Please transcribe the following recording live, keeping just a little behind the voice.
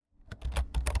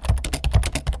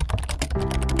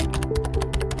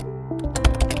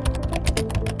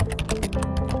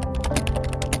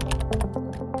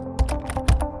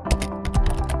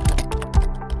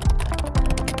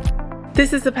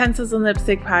This is the Pencils and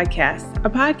Lipstick Podcast, a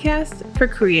podcast for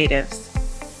creatives.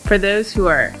 For those who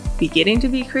are beginning to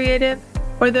be creative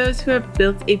or those who have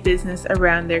built a business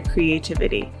around their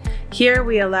creativity. Here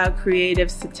we allow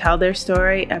creatives to tell their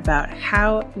story about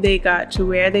how they got to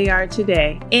where they are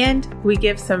today, and we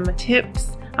give some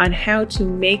tips on how to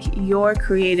make your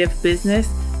creative business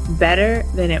better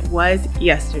than it was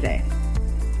yesterday.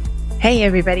 Hey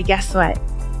everybody, guess what?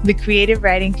 The creative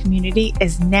writing community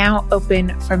is now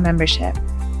open for membership.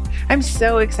 I'm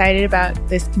so excited about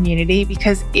this community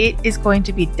because it is going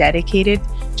to be dedicated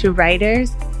to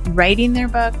writers writing their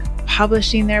book,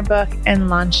 publishing their book, and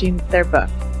launching their book,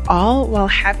 all while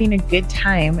having a good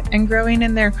time and growing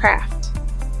in their craft.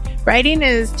 Writing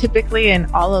is typically an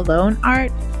all-alone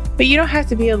art, but you don't have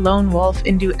to be a lone wolf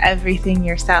and do everything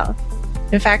yourself.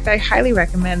 In fact, I highly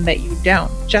recommend that you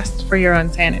don't, just for your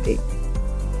own sanity.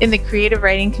 In the creative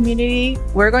writing community,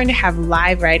 we're going to have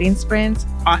live writing sprints,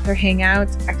 author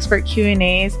hangouts, expert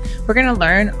Q&As. We're going to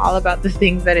learn all about the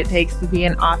things that it takes to be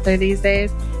an author these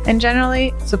days and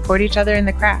generally support each other in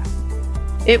the craft.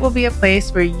 It will be a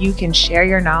place where you can share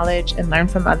your knowledge and learn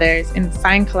from others and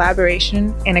find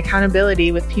collaboration and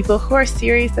accountability with people who are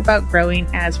serious about growing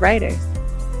as writers.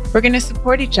 We're going to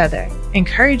support each other,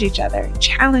 encourage each other,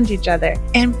 challenge each other,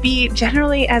 and be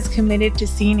generally as committed to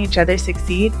seeing each other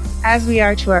succeed as we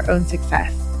are to our own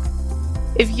success.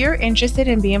 If you're interested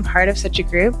in being part of such a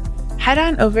group, head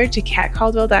on over to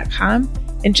katcaldwell.com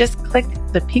and just click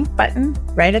the pink button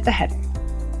right at the header.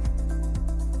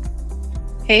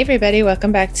 Hey everybody,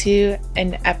 welcome back to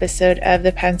an episode of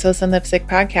the Pencils and Lipstick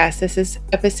Podcast. This is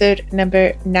episode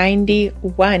number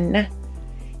 91.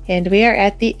 And we are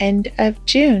at the end of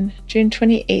June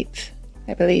 28th,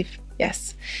 I believe.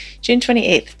 Yes, June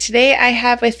 28th. Today I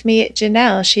have with me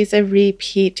Janelle. She's a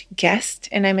repeat guest,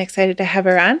 and I'm excited to have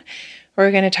her on.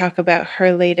 We're going to talk about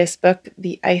her latest book,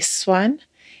 The Ice Swan.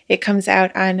 It comes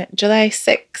out on July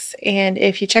 6th, and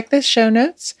if you check the show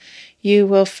notes, you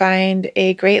will find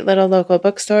a great little local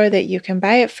bookstore that you can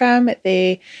buy it from.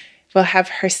 They will have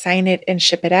her sign it and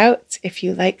ship it out if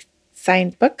you like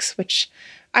signed books, which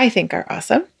I think are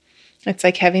awesome. It's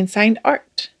like having signed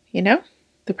art, you know?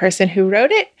 The person who wrote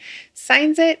it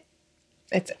signs it.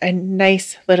 It's a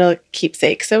nice little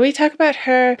keepsake. So we talk about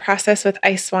her process with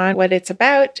Ice Swan, what it's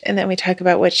about, and then we talk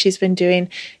about what she's been doing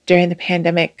during the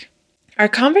pandemic. Our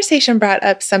conversation brought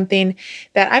up something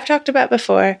that I've talked about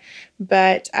before,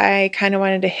 but I kind of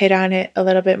wanted to hit on it a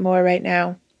little bit more right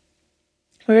now.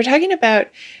 We were talking about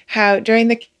how during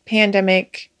the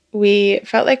pandemic, we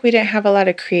felt like we didn't have a lot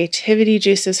of creativity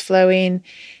juices flowing,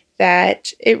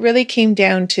 that it really came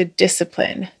down to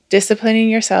disciplining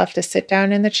yourself to sit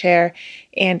down in the chair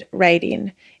and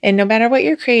writing. And no matter what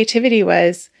your creativity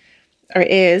was or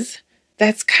is,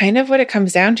 that's kind of what it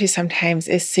comes down to sometimes,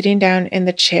 is sitting down in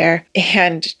the chair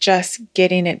and just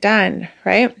getting it done,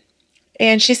 right?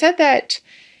 And she said that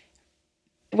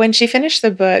when she finished the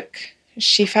book,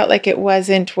 she felt like it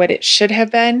wasn't what it should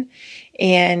have been.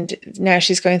 And now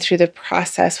she's going through the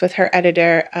process with her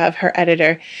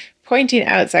editor pointing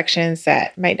out sections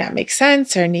that might not make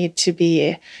sense or need to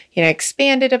be,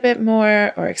 expanded a bit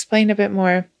more or explained a bit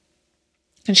more.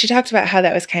 And she talked about how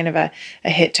that was kind of a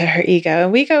hit to her ego.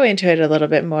 And we go into it a little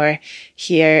bit more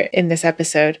here in this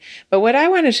episode. But what I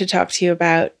wanted to talk to you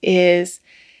about is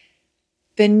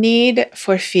the need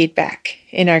for feedback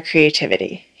in our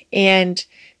creativity, and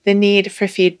the need for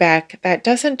feedback that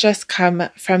doesn't just come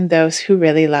from those who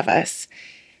really love us.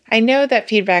 I know that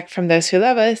feedback from those who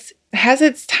love us has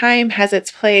its time, has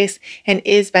its place, and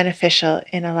is beneficial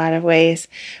in a lot of ways.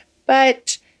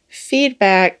 But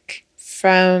feedback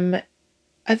from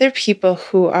other people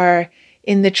who are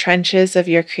in the trenches of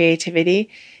your creativity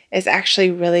is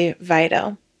actually really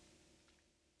vital.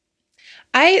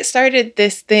 I started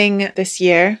this thing this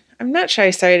year. I'm not sure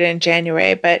I started in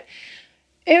January, but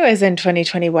it was in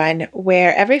 2021,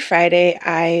 where every Friday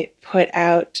I put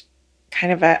out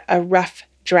kind of a rough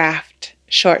draft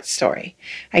short story.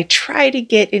 I try to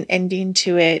get an ending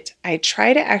to it. I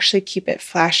try to actually keep it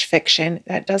flash fiction.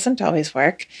 That doesn't always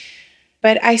work.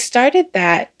 But I started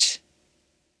that,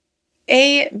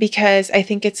 because I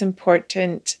think it's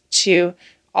important to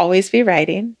always be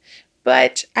writing,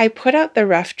 but I put out the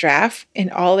rough draft in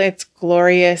all its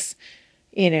glorious,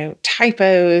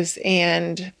 typos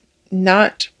and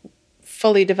not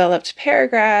fully developed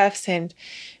paragraphs, and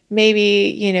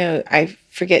maybe, I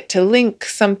forget to link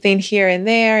something here and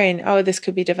there, and this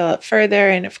could be developed further.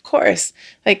 And of course,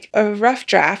 like a rough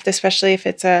draft, especially if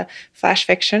it's a flash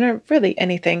fiction or really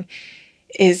anything,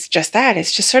 is just that.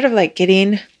 It's just sort of like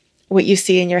getting what you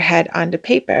see in your head onto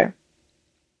paper.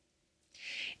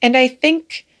 And I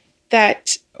think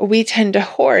that we tend to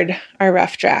hoard our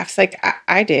rough drafts. Like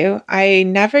I do. I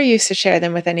never used to share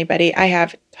them with anybody. I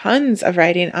have tons of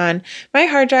writing on my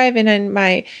hard drive and in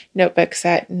my notebooks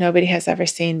that nobody has ever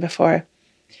seen before.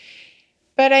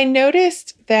 But I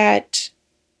noticed that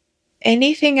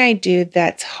anything I do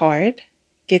that's hard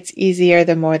gets easier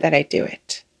the more that I do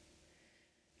it.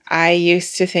 I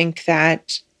used to think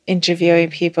that interviewing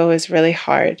people was really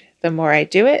hard the more I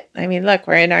do it. I mean, look,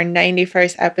 we're in our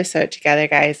 91st episode together,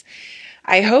 guys.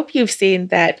 I hope you've seen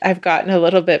that I've gotten a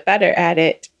little bit better at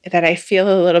it, that I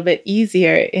feel a little bit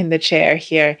easier in the chair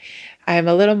here. I'm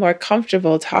a little more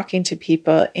comfortable talking to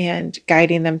people and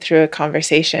guiding them through a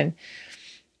conversation.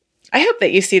 I hope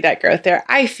that you see that growth there.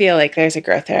 I feel like there's a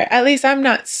growth there. At least I'm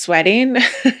not sweating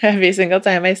every single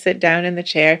time I sit down in the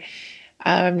chair.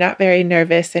 I'm not very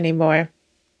nervous anymore.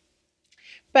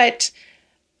 But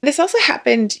this also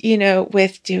happened,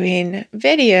 with doing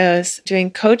videos, doing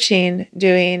coaching,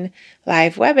 doing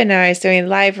live webinars, doing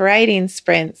live writing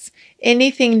sprints.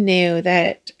 Anything new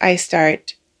that I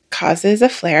start causes a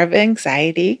flare of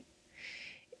anxiety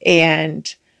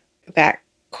and that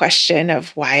question of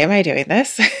why am I doing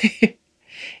this?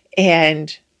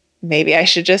 And maybe I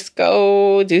should just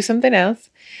go do something else.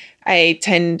 I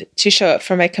tend to show up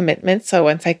for my commitments. So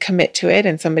once I commit to it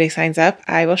and somebody signs up,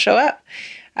 I will show up.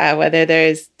 Whether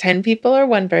there's 10 people or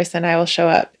one person, I will show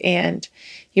up. And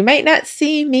you might not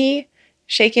see me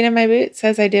shaking in my boots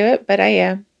as I do it, but I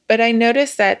am. But I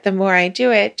notice that the more I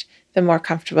do it, the more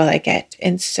comfortable I get.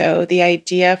 And so the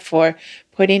idea for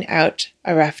putting out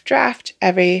a rough draft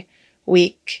every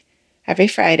week, every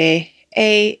Friday,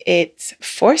 it's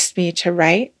forced me to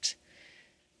write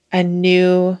a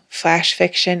new flash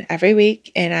fiction every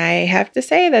week. And I have to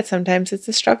say that sometimes it's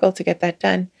a struggle to get that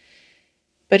done.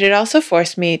 But it also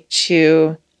forced me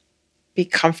to be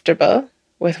comfortable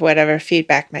with whatever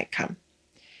feedback might come.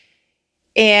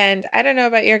 And I don't know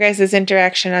about your guys'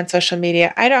 interaction on social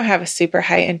media. I don't have a super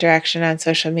high interaction on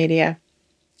social media.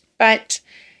 But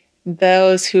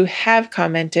those who have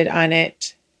commented on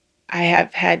it, I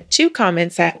have had 2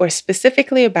 comments that were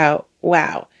specifically about,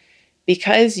 wow,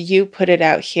 because you put it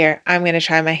out here, I'm going to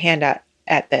try my hand out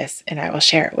at this and I will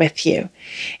share it with you.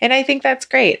 And I think that's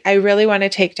great. I really want to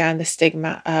take down the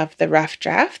stigma of the rough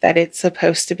draft, that it's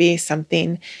supposed to be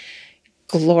something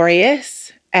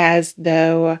glorious, as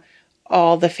though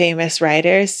all the famous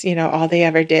writers, all they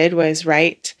ever did was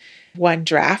write one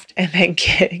draft and then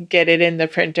get it in the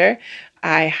printer.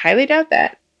 I highly doubt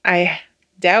that. I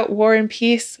doubt War and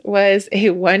Peace was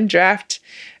a one draft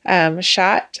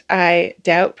shot. I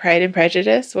doubt Pride and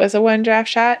Prejudice was a one draft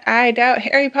shot. I doubt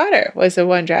Harry Potter was a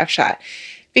one draft shot,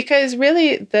 because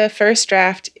really the first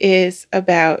draft is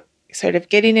about sort of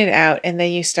getting it out, and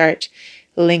then you start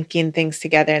linking things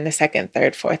together in the second,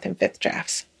 third, fourth, and fifth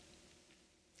drafts.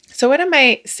 So what am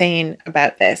I saying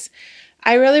about this?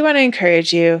 I really want to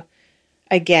encourage you,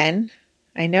 again,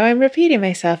 I know I'm repeating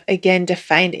myself, again, to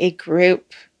find a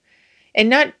group, and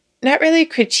not really a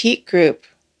critique group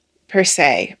per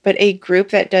se, but a group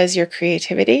that does your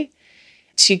creativity,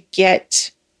 to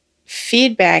get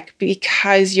feedback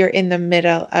because you're in the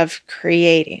middle of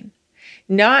creating.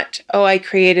 Not, oh, I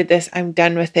created this, I'm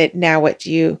done with it, now what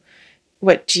do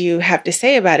you have to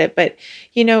say about it? But,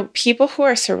 people who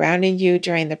are surrounding you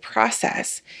during the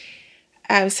process.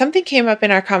 Something came up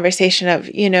in our conversation of,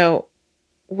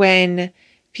 when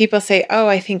people say, oh,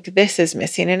 I think this is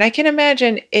missing. And I can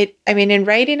imagine it. I mean, in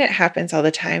writing, it happens all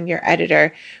the time. Your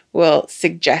editor will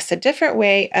suggest a different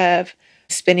way of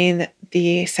spinning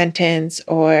the sentence,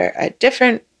 or a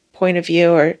different point of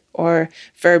view, or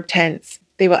verb tense.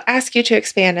 They will ask you to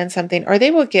expand on something, or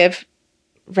they will give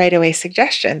right away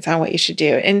suggestions on what you should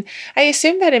do. And I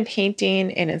assume that in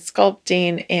painting and in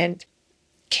sculpting and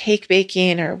cake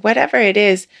baking or whatever it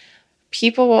is,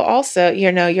 people will also,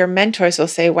 your mentors will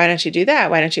say, why don't you do that?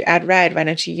 Why don't you add red? Why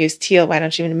don't you use teal? Why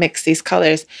don't you mix these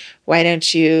colors? Why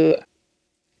don't you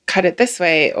cut it this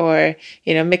way? Or,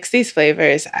 mix these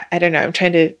flavors? I don't know. I'm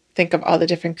trying to think of all the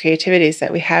different creativities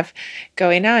that we have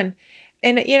going on.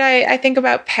 And, I think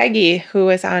about Peggy, who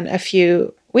was on a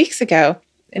few weeks ago,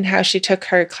 and how she took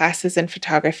her classes in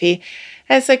photography.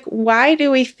 And it's like, why do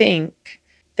we think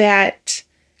that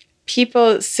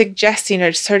people suggesting,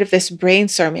 or sort of this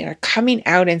brainstorming, or coming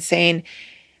out and saying,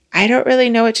 I don't really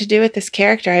know what to do with this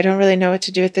character. I don't really know what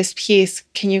to do with this piece.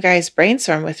 Can you guys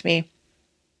brainstorm with me?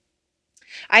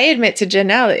 I admit to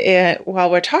Janelle, while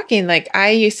we're talking, I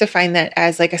used to find that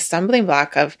as a stumbling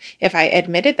block of, if I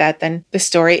admitted that, then the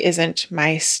story isn't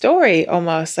my story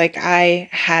almost. I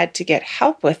had to get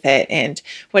help with it. And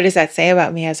what does that say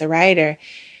about me as a writer?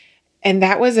 And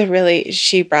that was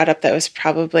she brought up that was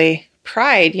probably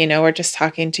pride, we're just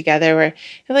talking together where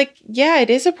you're like, yeah, it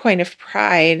is a point of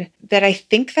pride that I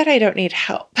think that I don't need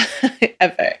help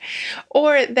ever.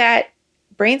 Or that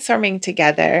brainstorming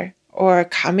together or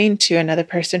coming to another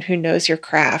person who knows your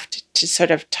craft to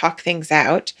sort of talk things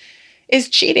out is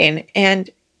cheating. And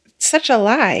such a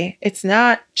lie. It's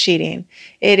not cheating.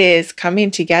 It is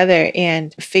coming together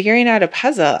and figuring out a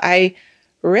puzzle. I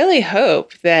really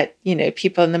hope that,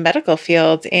 people in the medical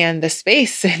field and the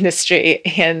space industry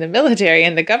and the military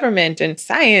and the government and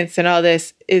science and all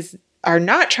this are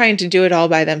not trying to do it all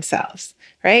by themselves,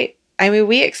 right? I mean,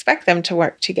 we expect them to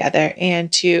work together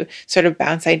and to sort of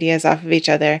bounce ideas off of each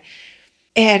other.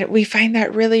 And we find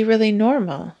that really, really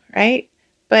normal, right?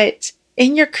 But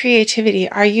in your creativity,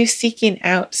 are you seeking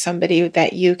out somebody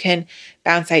that you can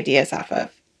bounce ideas off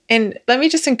of? And let me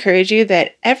just encourage you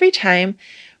that every time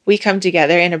we come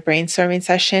together in a brainstorming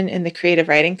session in the creative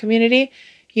writing community,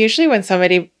 usually when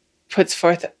somebody puts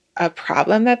forth a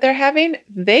problem that they're having,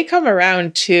 they come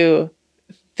around to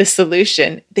the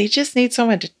solution. They just need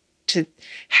someone to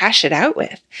hash it out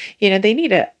with. They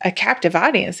need a captive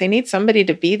audience. They need somebody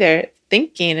to be there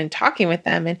thinking and talking with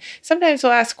them. And sometimes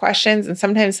we'll ask questions and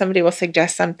sometimes somebody will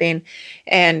suggest something.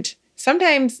 And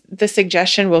sometimes the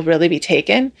suggestion will really be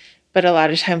taken, but a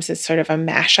lot of times it's sort of a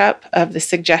mashup of the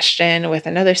suggestion with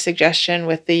another suggestion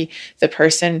with the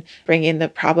person bringing the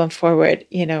problem forward,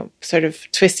 sort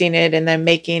of twisting it and then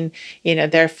making,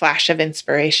 their flash of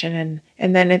inspiration.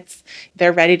 And then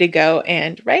they're ready to go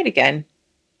and write again.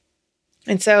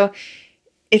 And so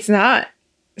it's not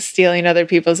stealing other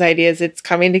people's ideas. It's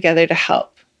coming together to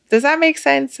help. Does that make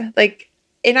sense?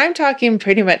 And I'm talking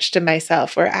pretty much to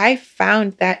myself, where I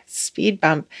found that speed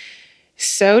bump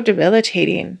so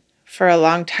debilitating for a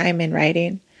long time in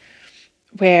writing,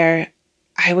 where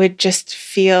I would just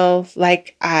feel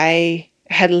like I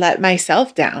had let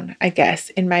myself down, I guess,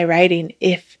 in my writing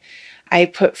if I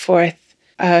put forth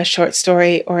a short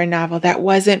story or a novel that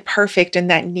wasn't perfect and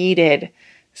that needed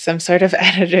some sort of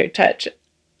editor touch.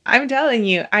 I'm telling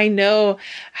you, I know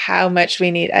how much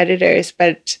we need editors,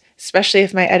 but especially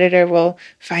if my editor will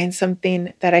find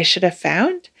something that I should have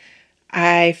found,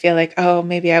 I feel like, oh,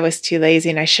 maybe I was too lazy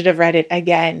and I should have read it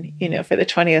again, for the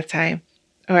 20th time,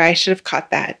 or I should have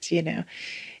caught that,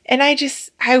 And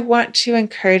I want to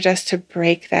encourage us to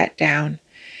break that down.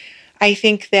 I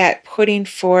think that putting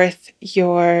forth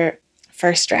your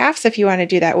first drafts, if you want to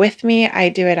do that with me, I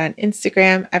do it on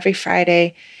Instagram every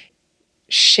Friday,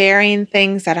 sharing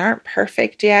things that aren't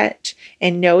perfect yet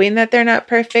and knowing that they're not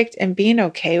perfect and being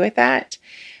okay with that.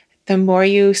 The more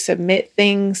you submit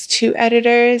things to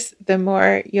editors, the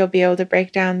more you'll be able to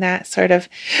break down that sort of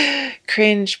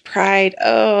cringe, pride,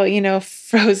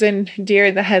 frozen deer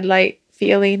in the headlight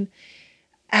feeling.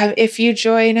 If you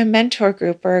join a mentor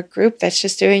group or a group that's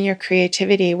just doing your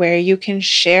creativity, where you can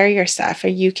share your stuff or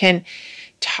you can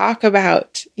talk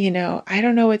about, I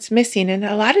don't know what's missing. And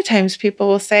a lot of times people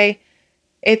will say,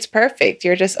 it's perfect.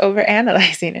 You're just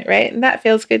overanalyzing it, right? And that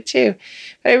feels good too.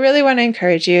 But I really want to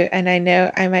encourage you, and I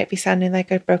know I might be sounding like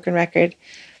a broken record.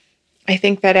 I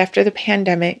think that after the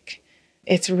pandemic,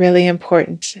 it's really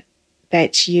important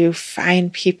that you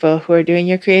find people who are doing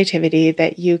your creativity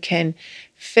that you can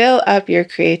fill up your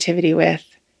creativity with,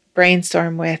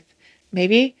 brainstorm with,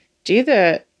 maybe do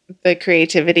the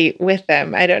creativity with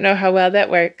them. I don't know how well that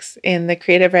works in the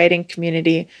creative writing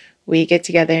community. We get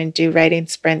together and do writing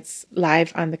sprints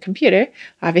live on the computer,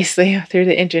 obviously through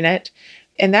the internet.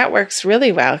 And that works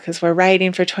really well because we're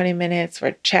writing for 20 minutes,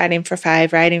 we're chatting for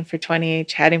 5, writing for 20,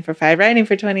 chatting for 5, writing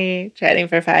for 20, chatting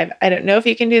for 5. I don't know if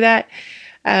you can do that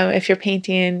if you're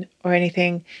painting or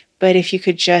anything, but if you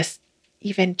could just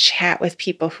even chat with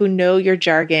people who know your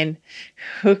jargon,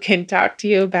 who can talk to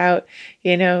you about,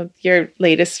 your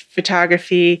latest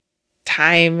photography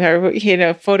time or,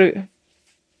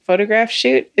 photograph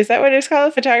shoot. Is that what it's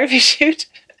called? Photography shoot?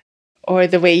 Or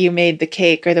the way you made the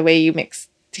cake or the way you mixed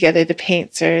together the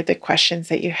paints or the questions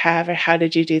that you have or how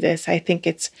did you do this? I think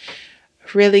it's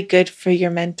really good for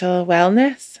your mental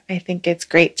wellness. I think it's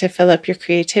great to fill up your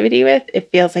creativity with.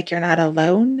 It feels like you're not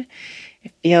alone.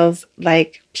 It feels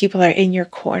like people are in your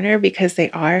corner because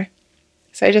they are.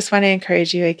 So I just want to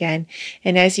encourage you again.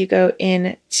 And as you go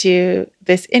into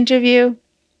this interview,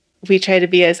 we try to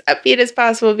be as upbeat as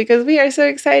possible because we are so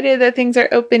excited that things are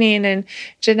opening. And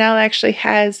Janelle actually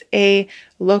has a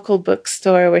local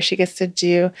bookstore where she gets to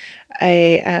do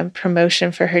a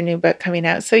promotion for her new book coming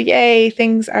out. So yay,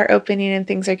 things are opening and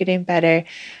things are getting better.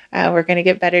 We're going to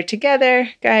get better together,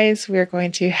 guys. We're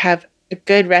going to have a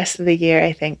good rest of the year,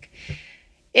 I think.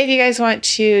 If you guys want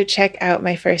to check out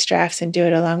my first drafts and do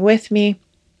it along with me,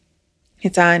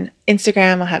 it's on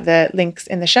Instagram. I'll have the links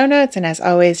in the show notes. And as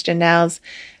always, Janelle's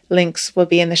Links will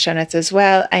be in the show notes as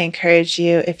well. I encourage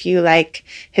you, if you like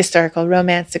historical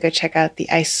romance, to go check out The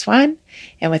Ice Swan.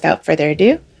 And without further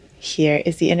ado, here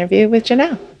is the interview with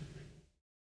Janelle.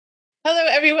 Hello,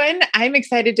 everyone. I'm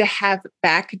excited to have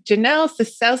back Janelle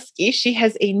Ciesielski. She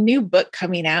has a new book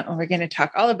coming out, and we're going to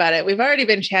talk all about it. We've already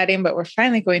been chatting, but we're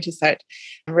finally going to start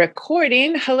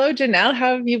recording. Hello, Janelle.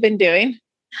 How have you been doing?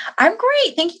 I'm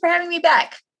great. Thank you for having me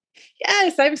back.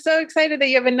 Yes, I'm so excited that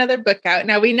you have another book out.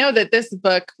 Now, we know that this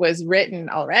book was written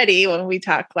already when we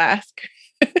talked last.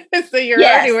 So you're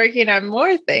already working on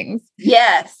more things.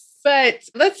 Yes. But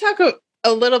let's talk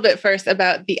a little bit first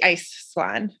about The Ice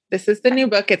Swan. This is the new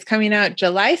book. It's coming out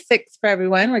July 6th for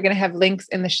everyone. We're going to have links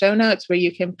in the show notes where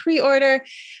you can pre-order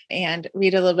and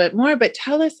read a little bit more. But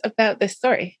tell us about this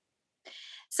story.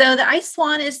 So The Ice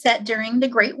Swan is set during the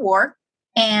Great War.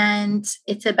 And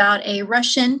it's about a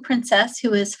Russian princess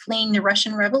who is fleeing the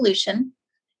Russian Revolution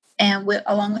and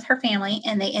along with her family.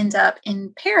 And they end up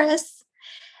in Paris.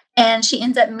 And she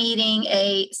ends up meeting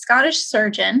a Scottish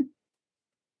surgeon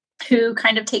who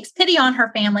kind of takes pity on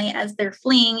her family as they're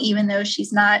fleeing, even though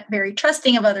she's not very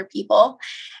trusting of other people.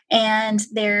 And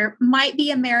there might be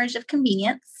a marriage of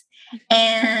convenience.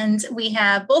 And we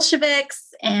have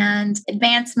Bolsheviks and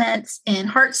advancements in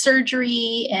heart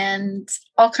surgery and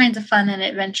all kinds of fun and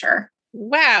adventure.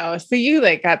 Wow. So you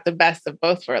got the best of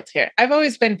both worlds here. I've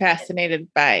always been fascinated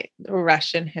by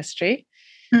Russian history,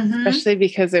 especially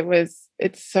because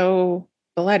it's so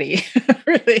bloody,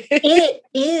 really. It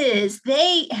is.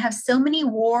 They have so many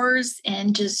wars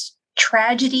and just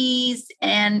tragedies.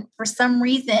 And for some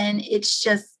reason, it's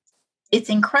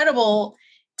incredible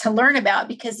to learn about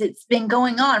because it's been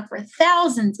going on for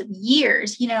thousands of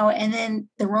years, and then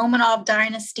the Romanov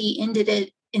dynasty ended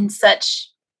it in such,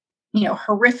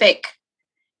 horrific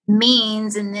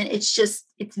means. And then it's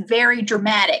very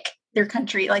dramatic, their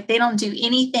country. They don't do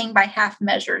anything by half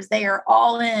measures. They are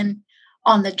all in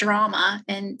on the drama.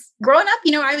 And growing up,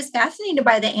 I was fascinated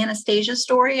by the Anastasia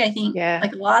story. I think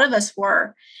like a lot of us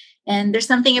were. And there's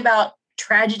something about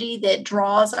tragedy that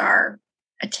draws our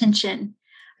attention.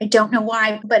 I don't know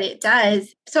why, but it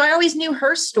does. So I always knew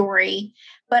her story,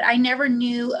 but I never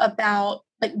knew about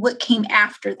what came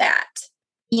after that.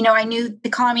 I knew the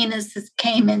communists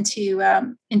came into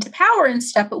power and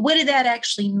stuff, but what did that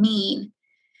actually mean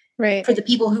for the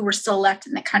people who were still left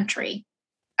in the country?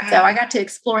 So I got to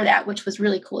explore that, which was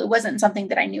really cool. It wasn't something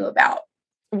that I knew about.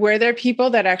 Were there people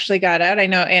that actually got out? I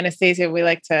know Anastasia,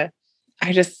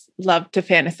 I just love to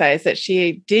fantasize that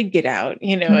she did get out,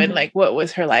 and what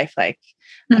was her life like?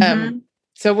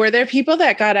 So were there people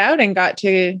that got out and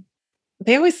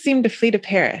they always seemed to flee to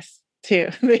Paris too.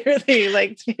 They really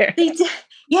liked Paris. They did.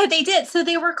 Yeah, they did. So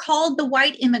they were called the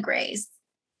white immigrants.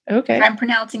 Okay. I'm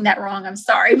pronouncing that wrong. I'm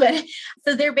sorry. But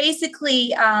so they're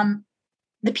basically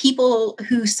the people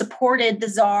who supported the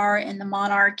Tsar and the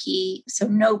monarchy. So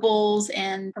nobles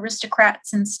and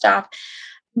aristocrats and stuff.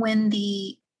 When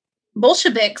the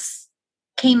Bolsheviks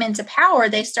came into power,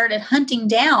 they started hunting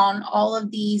down all of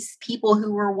these people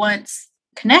who were once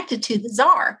connected to the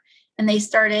Tsar, and they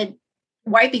started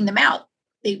wiping them out.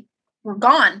 They were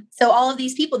gone. So all of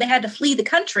these people, they had to flee the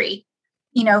country,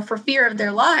 for fear of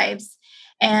their lives.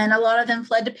 And a lot of them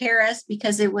fled to Paris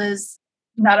because it was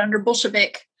not under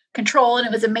Bolshevik control and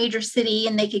it was a major city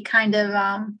and they could kind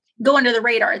of go under the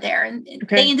radar there. And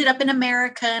they ended up in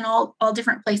America and all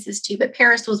different places too. But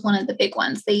Paris was one of the big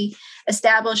ones. They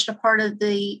established a part of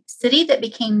the city that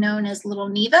became known as Little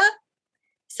Neva.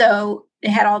 So they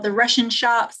had all the Russian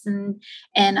shops and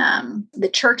the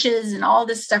churches and all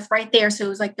this stuff right there. So it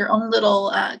was like their own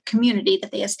little community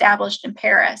that they established in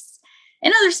Paris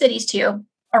and other cities too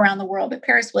around the world. But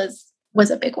Paris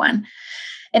was a big one.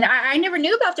 And I never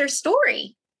knew about their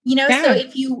story, So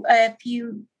if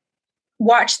you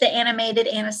watch the animated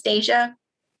Anastasia,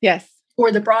 yes,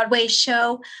 or the Broadway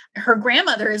show, her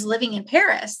grandmother is living in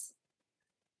Paris.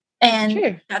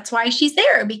 And that's why she's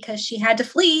there, because she had to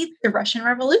flee the Russian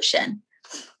Revolution,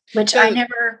 which I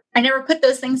never put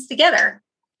those things together.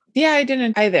 Yeah, I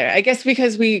didn't either. I guess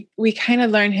because we kind of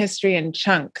learn history in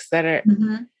chunks that are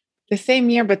the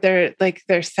same year, but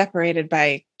they're separated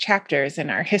by chapters in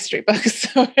our history books.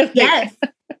 So yes.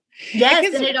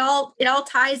 Yes, and it all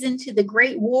ties into the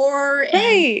Great War.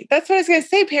 Right. That's what I was going to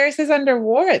say. Paris is under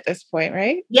war at this point,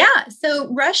 right? Yeah.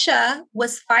 So Russia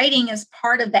was fighting as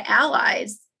part of the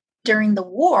Allies during the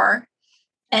war.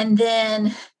 And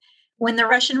then when the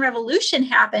Russian Revolution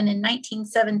happened in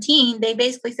 1917, they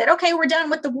basically said, okay, we're done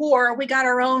with the war. We got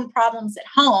our own problems at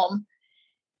home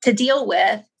to deal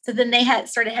with. So then they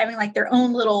started having their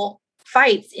own little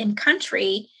fights in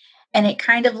country. And it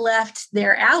kind of left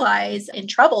their allies in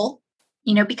trouble,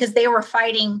 because they were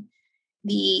fighting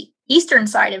the eastern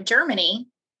side of Germany.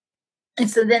 And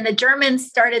so then the Germans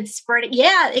started spreading.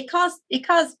 Yeah, it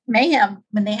caused mayhem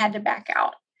when they had to back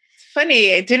out.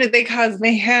 Funny, didn't they cause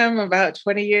mayhem about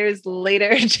 20 years later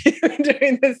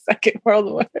during the Second World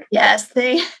War? Yes,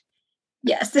 they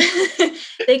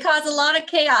caused a lot of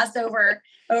chaos over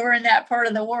in that part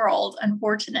of the world,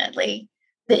 unfortunately,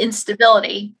 the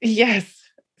instability. Yes.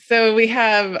 So we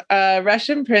have a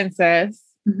Russian princess.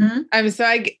 Mm-hmm.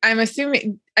 I'm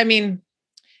assuming, I mean,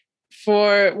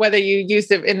 for whether you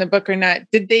used it in the book or not,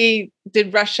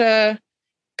 did Russia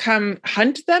come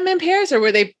hunt them in Paris, or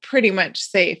were they pretty much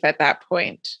safe at that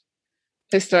point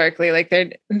historically? Like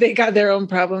they got their own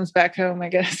problems back home, I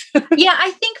guess. Yeah,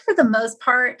 I think for the most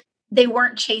part they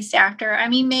weren't chased after. I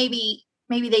mean, maybe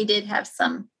they did have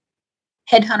some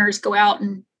headhunters go out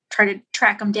and try to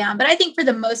track them down, but I think for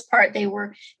the most part they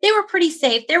were pretty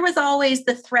safe. There was always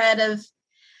the threat of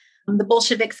the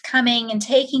Bolsheviks coming and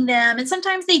taking them, and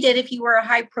sometimes they did if you were a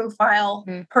high profile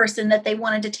person that they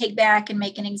wanted to take back and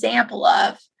make an example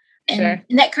of. And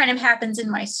that kind of happens in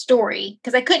my story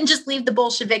because I couldn't just leave the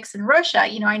Bolsheviks in Russia.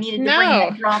 You know, I needed to bring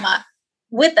that drama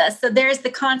with us. So there's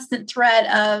the constant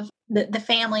threat of the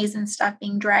families and stuff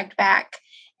being dragged back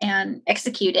and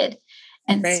executed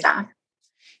and stuff.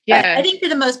 Yeah, but I think for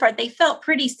the most part they felt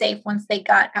pretty safe once they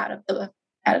got out of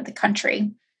the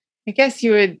country. I guess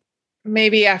you would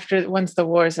maybe once the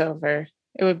war's over,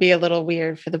 it would be a little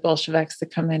weird for the Bolsheviks to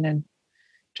come in and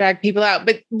drag people out.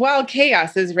 But while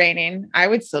chaos is reigning, I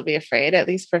would still be afraid, at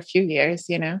least for a few years,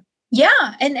 you know?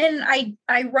 Yeah. And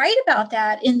I write about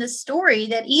that in the story,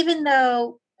 that even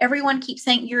though everyone keeps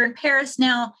saying you're in Paris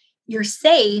now, you're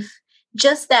safe,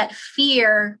 just that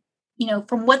fear, you know,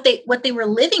 from what they were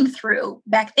living through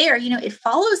back there, you know, it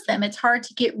follows them. It's hard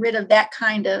to get rid of that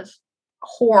kind of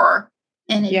horror.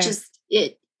 And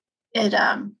it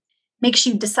makes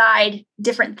you decide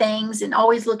different things and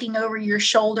always looking over your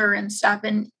shoulder and stuff.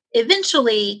 And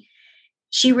eventually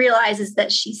she realizes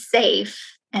that she's safe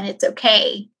and it's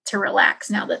okay to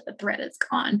relax now that the threat is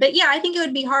gone. But yeah, I think it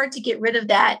would be hard to get rid of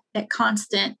that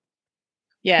constant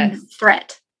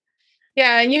threat.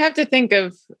 Yeah. And you have to think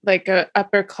of like a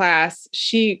upper class.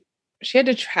 She had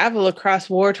to travel across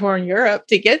war-torn Europe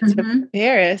to get to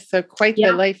Paris. So quite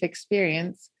the life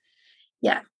experience.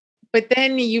 Yeah. But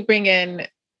then you bring in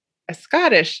a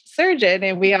Scottish surgeon,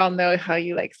 and we all know how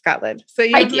you like Scotland. So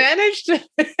you've managed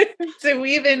to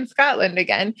weave in Scotland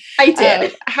again. I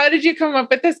did. How did you come up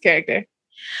with this character?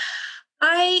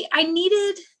 I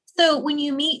needed, so when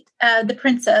you meet the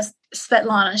princess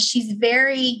Svetlana, she's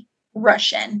very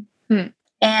Russian.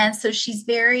 And so she's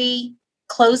very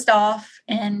closed off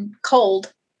and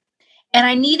cold. And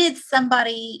I needed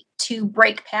somebody to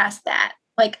break past that.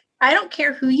 Like, I don't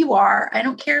care who you are. I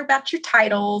don't care about your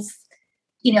titles.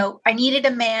 You know, I needed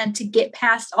a man to get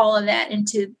past all of that and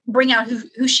to bring out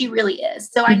who she really is.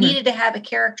 So I needed to have a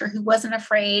character who wasn't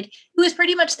afraid, who was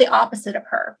pretty much the opposite of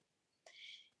her.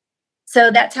 So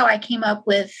that's how I came up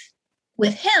with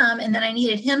him. And then I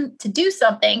needed him to do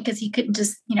something because he couldn't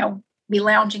just, you know, be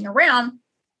lounging around.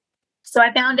 So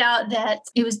I found out that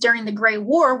it was during the Great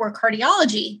War where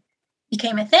cardiology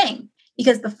became a thing,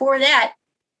 because before that,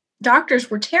 doctors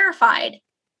were terrified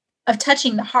of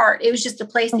touching the heart. It was just a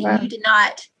place that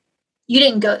you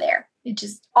didn't go there. It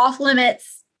just off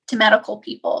limits to medical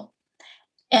people.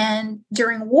 And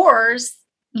during wars,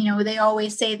 you know, they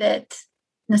always say that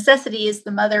necessity is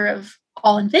the mother of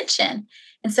all invention.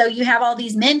 And so you have all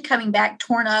these men coming back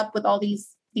torn up with all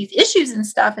these issues and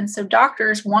stuff. And so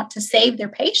doctors want to save their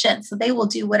patients. So they will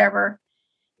do whatever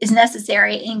is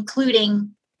necessary,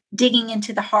 including digging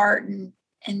into the heart and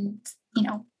you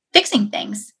know, fixing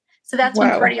things. So that's when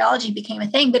cardiology became a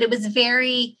thing, but it was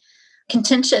very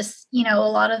contentious. You know, a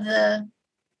lot of the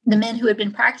men who had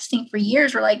been practicing for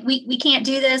years were like, we can't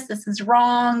do this. This is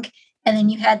wrong. And then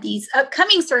you had these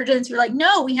upcoming surgeons who were like,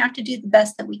 no, we have to do the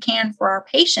best that we can for our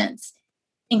patients,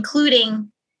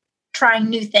 including trying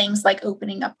new things like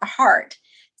opening up the heart.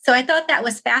 So I thought that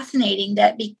was fascinating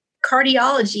that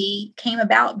cardiology came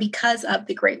about because of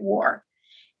the Great War.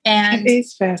 And it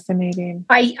is fascinating.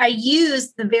 I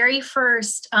used the very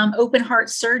first open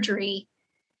heart surgery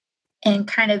and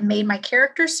kind of made my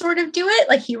character sort of do it.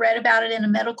 Like, he read about it in a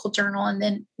medical journal and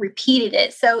then repeated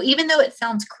it. So even though it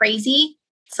sounds crazy,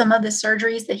 some of the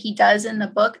surgeries that he does in the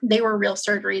book, they were real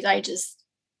surgeries. I just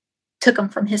took them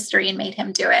from history and made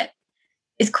him do it.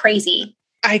 It's crazy.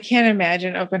 I can't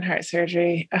imagine open heart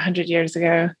surgery 100 years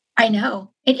ago. I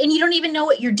know. And you don't even know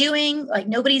what you're doing. Like,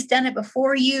 nobody's done it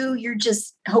before you. You're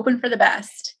just hoping for the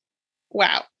best.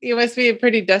 Wow. You must be a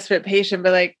pretty desperate patient.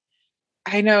 But like,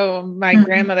 I know my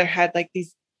grandmother had like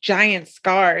these giant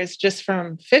scars just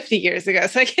from 50 years ago.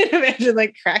 So I can't imagine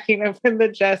like cracking open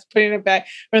the chest, putting it back,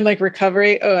 or in like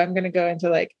recovery. Oh, I'm going to go into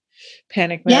like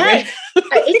panic mode. Yeah,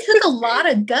 it took a lot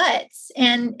of guts.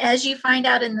 And as you find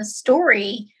out in the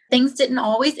story, things didn't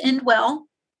always end well.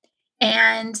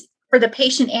 And for the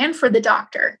patient and for the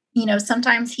doctor,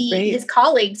 sometimes his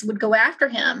colleagues would go after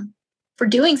him for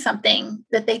doing something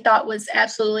that they thought was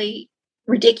absolutely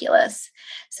ridiculous.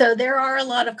 So there are a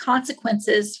lot of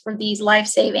consequences for these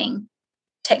life-saving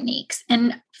techniques.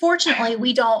 And fortunately,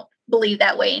 we don't believe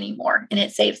that way anymore, and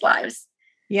it saves lives.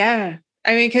 Yeah.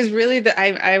 I mean, because really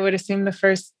I would assume the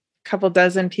first couple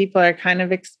dozen people are kind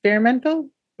of experimental.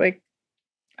 Like,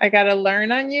 I got to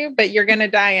learn on you, but you're going to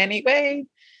die anyway.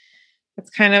 It's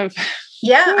kind of...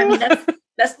 Yeah. I mean,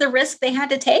 that's the risk they had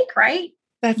to take, right?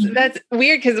 That's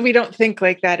weird because we don't think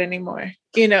like that anymore.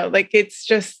 Like it's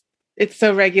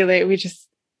so regulated.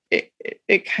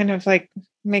 It kind of like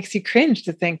makes you cringe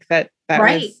to think that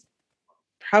was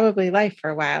probably life for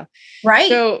a while. Right.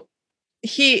 So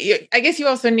I guess you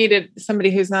also needed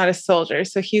somebody who's not a soldier.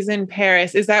 So he's in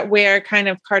Paris. Is that where kind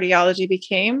of cardiology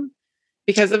became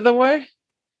because of the war?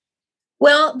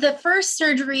 Well, the first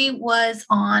surgery was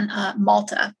on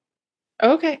Malta.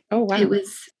 Okay. Oh, wow. It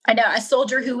was, I know, a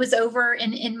soldier who was over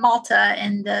in Malta,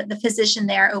 and the physician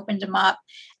there opened him up.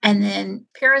 And then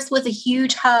Paris was a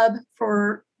huge hub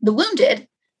for the wounded.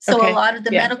 So a lot of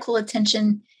the medical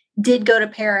attention did go to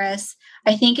Paris.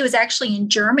 I think it was actually in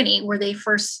Germany where they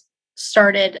first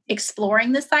started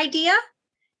exploring this idea,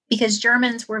 because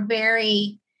Germans were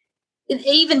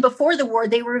even before the war,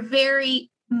 they were very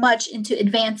much into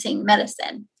advancing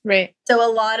medicine. Right. So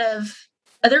a lot of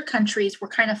other countries were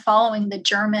kind of following the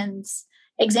Germans'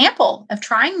 example of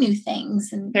trying new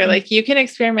things. And they're like, you can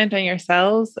experiment on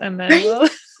yourselves, and then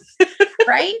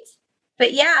right.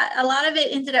 But yeah, a lot of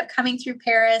it ended up coming through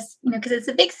Paris, because it's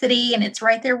a big city and it's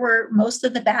right there where most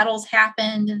of the battles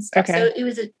happened and stuff. Okay. So it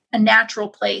was a natural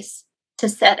place to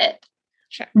set it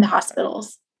in the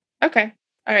hospitals. Okay.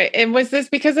 All right. And was this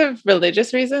because of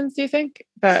religious reasons, do you think?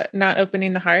 The not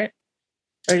opening the heart?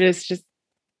 Or just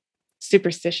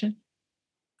superstition?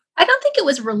 I don't think it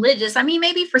was religious. I mean,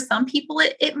 maybe for some people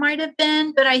it might have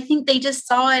been, but I think they just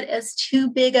saw it as too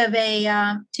big of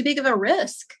a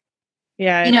risk.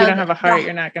 Yeah, if you don't have a heart,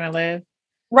 you're not going to live.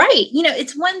 Right.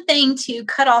 It's one thing to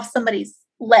cut off somebody's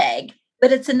leg,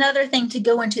 but it's another thing to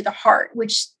go into the heart,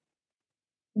 which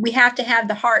we have to have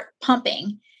the heart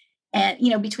pumping. And,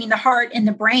 between the heart and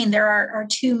the brain, there are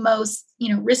two most,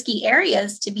 risky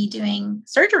areas to be doing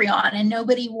surgery on, and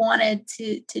nobody wanted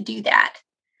to do that.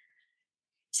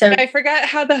 So I forgot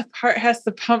how the heart has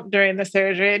to pump during the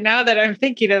surgery. Now that I'm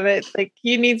thinking of it, like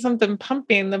you need something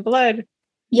pumping the blood.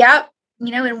 Yep.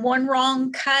 And one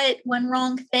wrong cut, one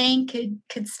wrong thing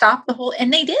could stop the whole,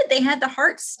 and they did. They had the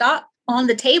heart stop on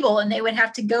the table, and they would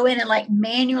have to go in and like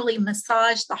manually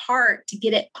massage the heart to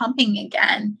get it pumping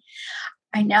again.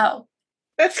 I know.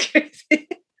 That's crazy.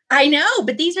 I know,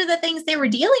 but these are the things they were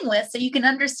dealing with. So you can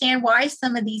understand why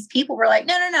some of these people were like,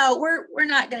 no, we're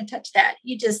not going to touch that.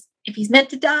 If he's meant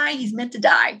to die, he's meant to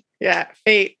die. Yeah.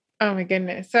 Fate. Oh my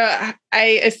goodness. So I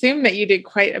assume that you did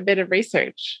quite a bit of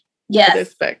research for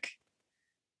this book.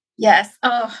 Yes.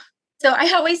 Oh, so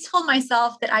I always told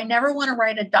myself that I never want to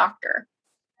write a doctor.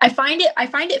 I find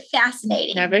it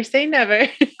fascinating. Never say never.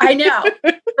 I know.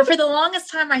 But for the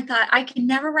longest time, I thought I can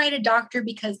never write a doctor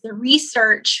because the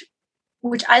research,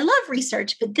 which I love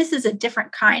research, but this is a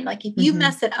different kind. Like if you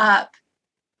mess it up,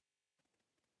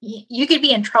 you could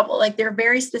be in trouble. Like there are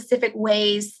very specific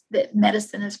ways that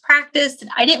medicine is practiced,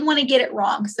 and I didn't want to get it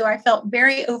wrong. So I felt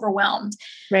very overwhelmed.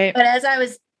 Right. But as I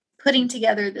was putting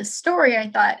together this story, I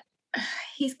thought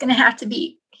he's going to have to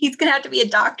be a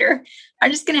doctor.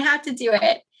 I'm just going to have to do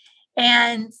it.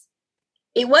 And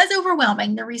it was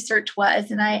overwhelming. The research was,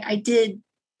 and I did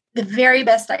the very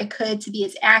best I could to be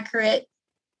as accurate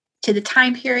to the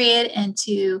time period and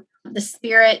to the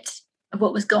spirit of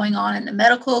what was going on in the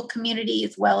medical community,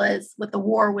 as well as what the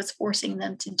war was forcing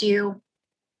them to do.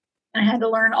 And I had to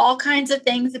learn all kinds of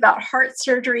things about heart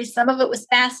surgery. Some of it was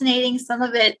fascinating. Some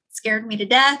of it scared me to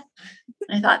death.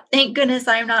 And I thought, thank goodness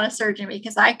I'm not a surgeon,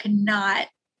 because I could not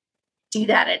do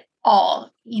that at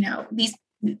all.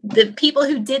 The people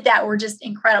who did that were just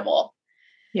incredible.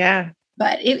 Yeah.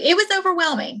 But it was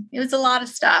overwhelming. It was a lot of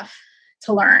stuff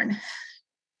to learn.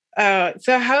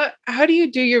 So how do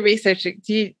you do your research?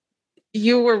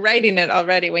 You were writing it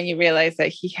already when you realized that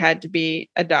he had to be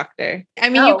a doctor. I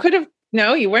mean, you could have.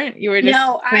 No, you weren't. You were just.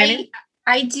 No,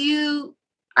 I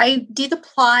do the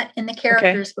plot and the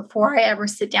characters before I ever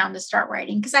sit down to start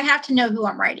writing, because I have to know who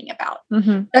I'm writing about.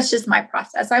 That's just my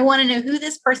process. I want to know who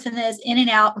this person is in and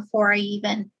out before I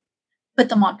even put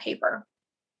them on paper,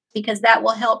 because that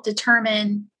will help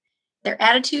determine their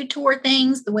attitude toward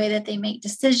things, the way that they make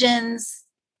decisions,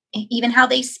 even how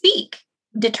they speak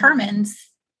determines,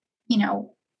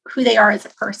 who they are as a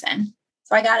person.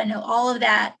 So I got to know all of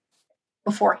that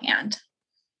beforehand.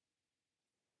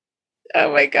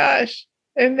 Oh my gosh.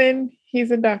 And then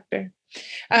he's a doctor.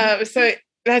 So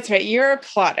that's right. You're a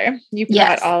plotter. You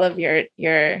plot all of your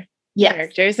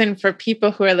characters. And for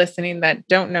people who are listening that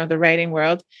don't know the writing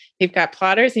world, you've got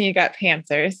plotters and you got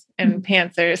pantsers. And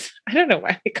pantsers, I don't know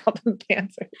why they call them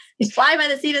pantsers. They fly by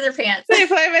the seat of their pants. They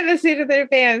fly by the seat of their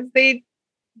pants.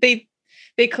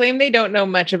 They claim they don't know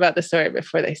much about the story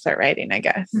before they start writing, I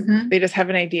guess. They just have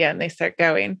an idea and they start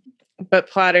going. But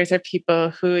plotters are people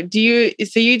who you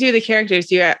do the characters.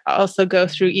 Do you also go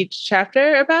through each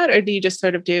chapter or do you just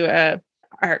sort of do a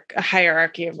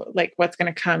hierarchy of like what's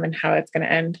going to come and how it's going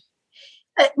to end?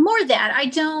 More that I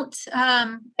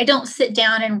don't sit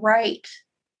down and write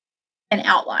an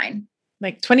outline.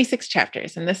 Like 26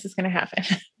 chapters and this is going to happen.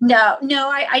 No,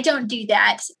 I don't do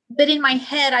that. But in my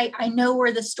head, I know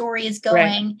where the story is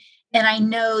going and I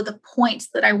know the points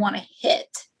that I want to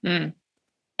hit.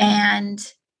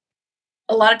 And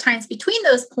a lot of times between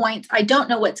those points, I don't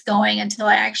know what's going until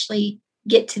I actually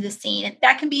get to the scene. And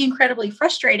that can be incredibly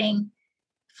frustrating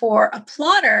for a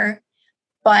plotter,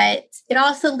 but it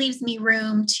also leaves me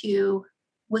room to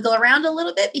wiggle around a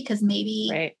little bit because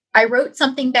maybe I wrote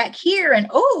something back here and,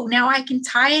 now I can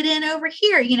tie it in over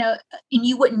here, and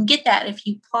you wouldn't get that if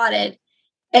you plotted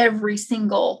every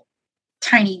single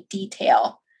tiny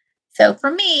detail. So for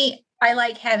me, I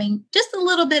like having just a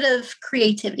little bit of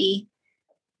creativity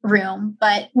room.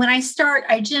 But when I start,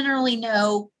 I generally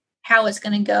know how it's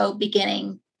going to go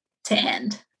beginning to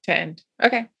end.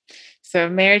 Okay. So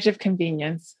Marriage of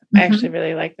Convenience. I actually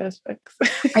really like those books.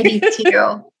 I do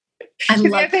too. I love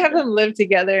you have to have them live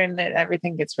together and then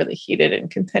everything gets really heated and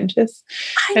contentious.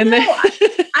 I know.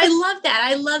 I love that.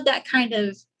 I love that kind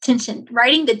of tension.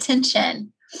 Writing the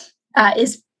tension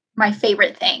is my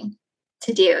favorite thing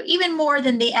to do, even more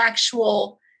than the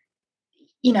actual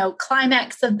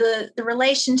climax of the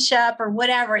relationship or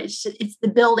whatever. It's the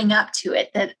building up to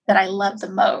it that I love the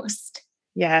most.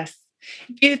 Yes.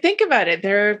 If you think about it,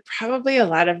 there are probably a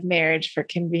lot of marriage for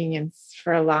convenience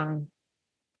for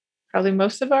probably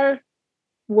most of our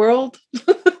world.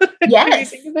 Yes.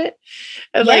 Think of it.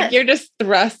 And like you're just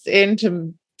thrust in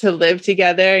to live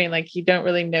together and like you don't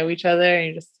really know each other and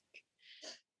you're just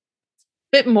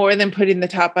bit more than putting the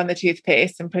top on the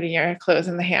toothpaste and putting your clothes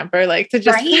in the hamper, like to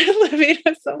just living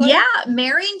with someone. Yeah.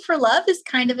 Marrying for love is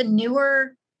kind of a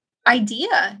newer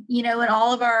idea, in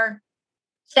all of our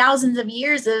thousands of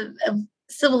years of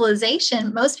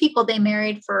civilization. Most people, they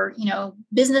married for,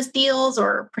 business deals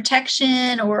or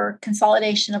protection or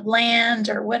consolidation of land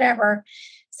or whatever.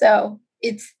 So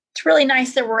it's really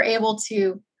nice that we're able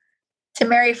to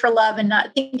marry for love and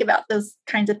not think about those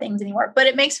kinds of things anymore, but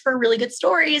it makes for really good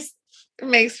stories. It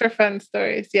makes for fun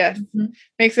stories. Yes.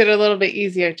 Makes it a little bit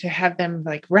easier to have them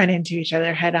like run into each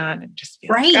other head on and just be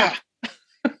like,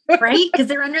 right. Because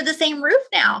they're under the same roof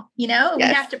now, we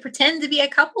have to pretend to be a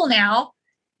couple now,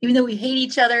 even though we hate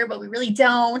each other, but we really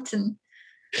don't. And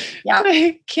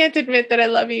I can't admit that I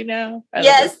love you now.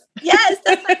 Yes.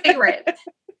 That's my favorite.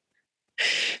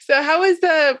 So how was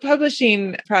the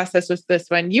publishing process with this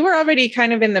one? You were already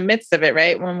kind of in the midst of it,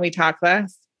 right? When we talked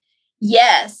last.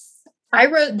 Yes. I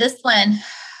wrote this one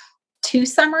 2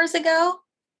 summers ago,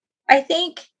 I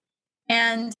think.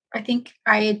 And I think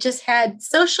I had just had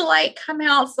Socialite come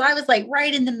out. So I was like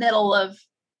right in the middle of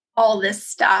all this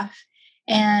stuff.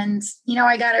 And,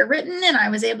 I got it written and I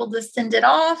was able to send it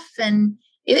off. And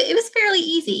it was fairly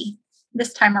easy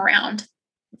this time around.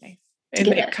 Nice. And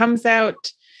it comes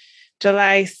out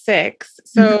July 6th.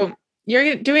 So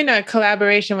you're doing a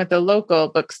collaboration with a local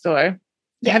bookstore.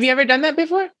 Yes. Have you ever done that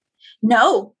before?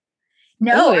 No,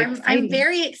 I'm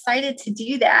very excited to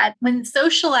do that. When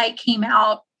Socialite came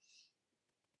out,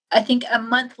 I think a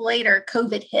month later,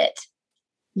 COVID hit.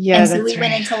 Yeah. And so we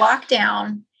went into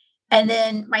lockdown. And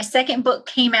then my second book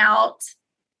came out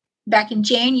back in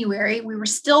January. We were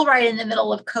still right in the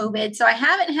middle of COVID. So I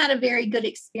haven't had a very good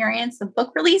experience of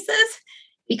book releases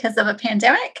because of a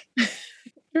pandemic,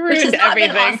 which has not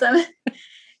been awesome.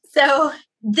 So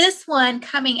this one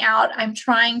coming out, I'm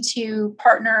trying to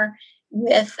partner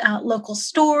with local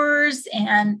stores,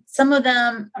 and some of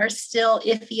them are still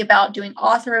iffy about doing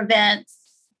author events,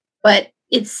 but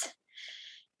it's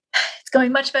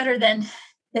going much better than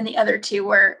the other two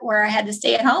where I had to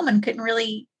stay at home and couldn't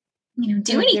really,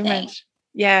 do anything.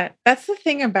 Yeah. That's the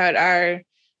thing about our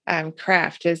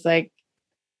craft is like,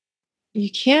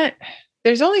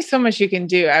 there's only so much you can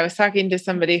do. I was talking to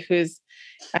somebody who's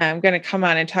going to come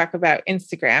on and talk about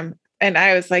Instagram. And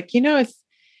I was like, it's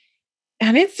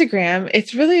on Instagram,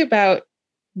 it's really about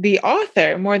the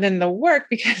author more than the work,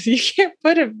 because you can't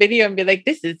put a video and be like,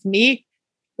 this is me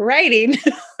writing.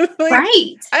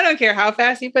 Right. I don't care how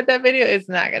fast you put that video, it's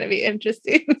not going to be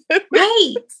interesting.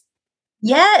 Right.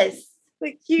 Yes.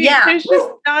 There's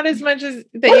just not as much as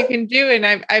that you can do. And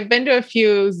I've been to a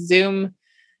few Zoom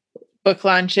book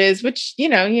launches, which,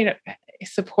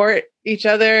 support each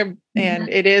other, and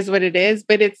it is what it is,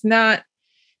 but it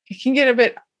can get a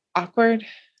bit awkward,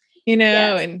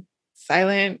 and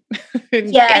silent.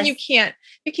 And you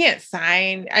can't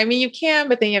sign. I mean, you can,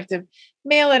 but then you have to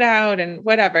mail it out and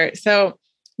whatever. So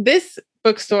this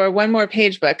bookstore, One More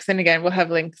Page Books, and again, we'll have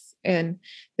links in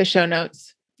the show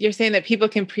notes. You're saying that people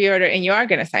can pre-order and you are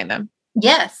going to sign them.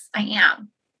 Yes, I am.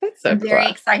 That's so I'm cool. very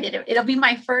excited. It'll be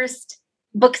my first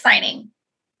book signing.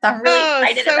 So I'm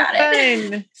really excited about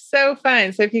it. So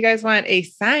fun. So if you guys want a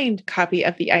signed copy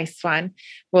of The Ice Swan,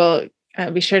 we'll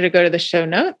be sure to go to the show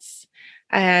notes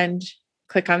and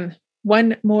click on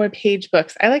One More Page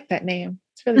Books. I like that name.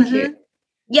 It's really cute.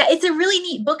 Yeah, it's a really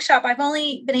neat bookshop. I've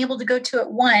only been able to go to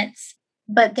it once,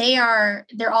 but they're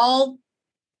all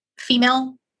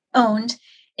female owned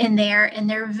in there, and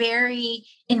they're very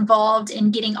involved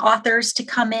in getting authors to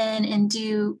come in and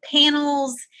do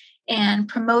panels and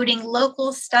promoting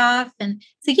local stuff. And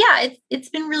so, it's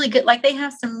been really good. Like, they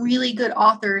have some really good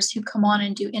authors who come on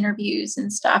and do interviews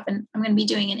and stuff. And I'm going to be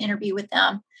doing an interview with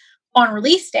them on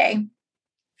release day.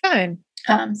 Fun.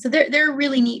 So they're a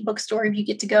really neat bookstore if you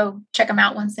get to go check them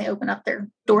out once they open up their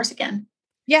doors again.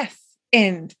 Yes.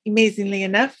 And amazingly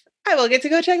enough, I will get to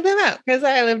go check them out because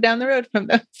I live down the road from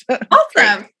them. So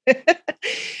awesome.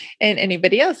 And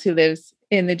anybody else who lives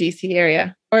in the DC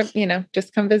area, or,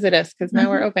 just come visit us because now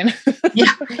we're open.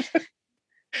 Yeah.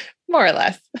 More or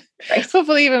less. Right.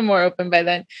 Hopefully even more open by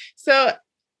then. So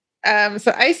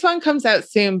Ice Swan comes out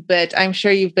soon, but I'm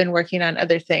sure you've been working on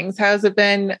other things. How's it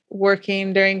been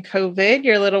working during COVID?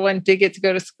 Your little one did get to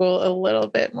go to school a little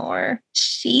bit more.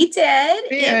 She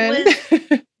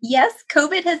did. Yes,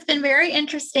 COVID has been very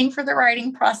interesting for the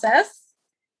writing process.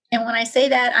 And when I say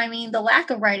that, I mean the lack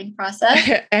of writing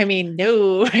process. I mean,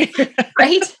 no.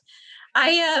 Right?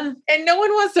 And no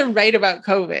one wants to write about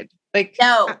COVID. Like,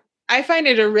 no. I find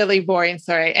it a really boring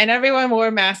story, and everyone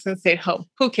wore masks and stayed home.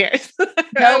 Who cares?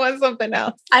 I want something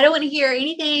else. I don't want to hear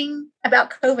anything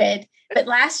about COVID. But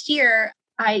last year,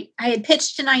 I had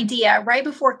pitched an idea right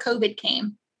before COVID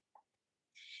came.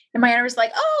 And my editor was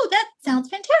like, oh, that sounds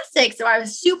fantastic. So I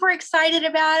was super excited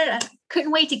about it. I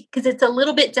couldn't wait because it's a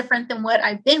little bit different than what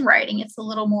I've been writing. It's a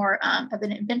little more of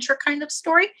an adventure kind of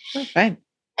story. Oh, fun.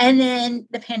 And then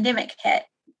the pandemic hit.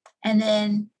 And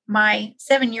then my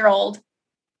 7-year-old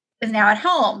was now at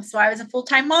home. So I was a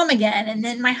full-time mom again. And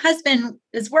then my husband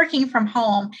was working from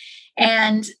home.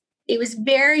 And it was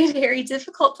very, very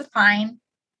difficult to find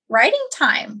writing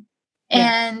time.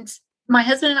 Yeah. And my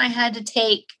husband and I had to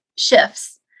take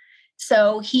shifts.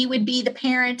 So he would be the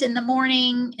parent in the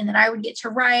morning, and then I would get to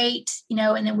write,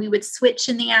 and then we would switch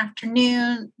in the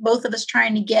afternoon, both of us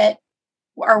trying to get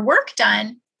our work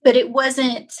done. But it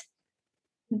wasn't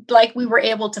like we were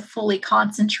able to fully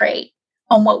concentrate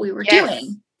on what we were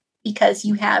doing, because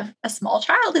you have a small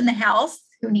child in the house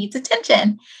who needs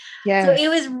attention. Yes. So it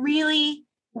was really,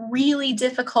 really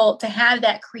difficult to have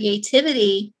that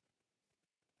creativity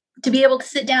to be able to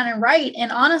sit down and write.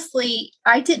 And honestly,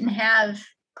 I didn't have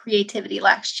creativity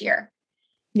last year.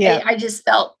 Yeah. I just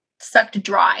felt sucked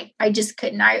dry. I just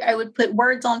couldn't. I would put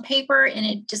words on paper and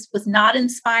it just was not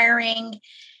inspiring.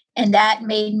 And that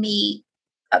made me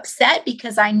upset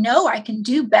because I know I can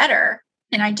do better.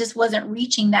 And I just wasn't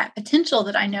reaching that potential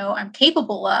that I know I'm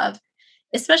capable of,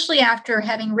 especially after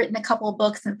having written a couple of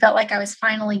books and felt like I was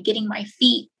finally getting my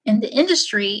feet in the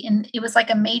industry. And it was like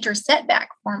a major setback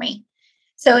for me.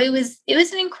 So it was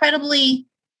an incredibly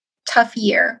tough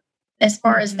year as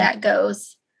far as that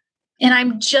goes. And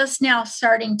I'm just now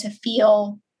starting to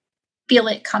feel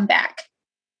it come back.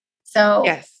 So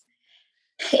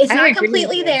it's not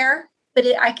completely there, but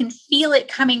I can feel it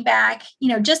coming back,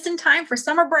 just in time for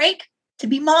summer break to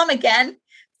be mom again.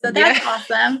 So that's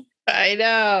awesome. I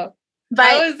know. But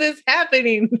how is this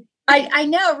happening? I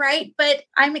know, right? But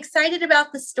I'm excited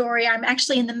about the story. I'm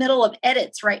actually in the middle of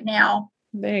edits right now.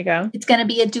 There you go. It's going to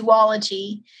be a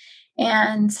duology.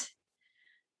 And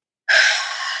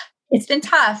it's been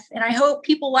tough. And I hope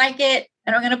people like it.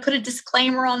 And I'm going to put a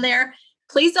disclaimer on there.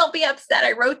 Please don't be upset.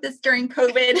 I wrote this during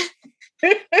COVID.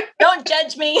 Don't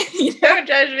judge me. Don't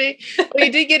judge me. Well,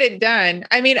 you did get it done.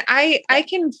 I mean, I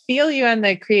can feel you on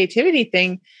the creativity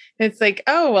thing. It's like,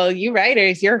 oh, well, you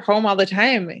writers, you're home all the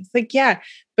time. It's like, yeah,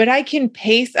 but I can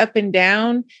pace up and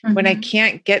down when I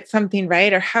can't get something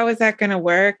right. Or how is that going to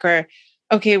work? Or,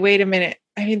 okay, wait a minute.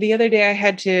 I mean, the other day I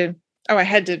had to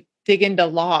dig into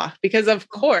law because of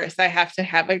course I have to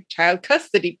have a child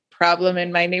custody problem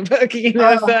in my new book,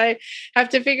 so I have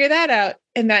to figure that out.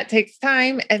 And that takes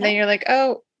time. And then you're like,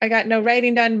 oh, I got no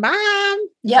writing done, Mom.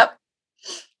 Yep.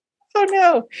 Oh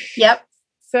no. Yep.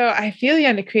 So I feel you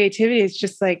on the creativity. It's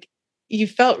just like you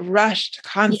felt rushed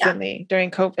constantly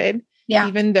during COVID,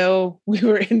 even though we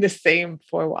were in the same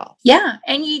four walls. Yeah.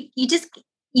 And you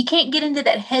can't get into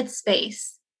that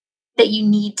headspace that you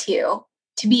need to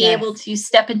be able to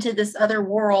step into this other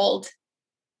world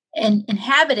and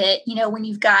inhabit it, when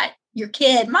you've got your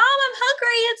kid, Mom, I'm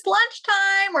hungry, it's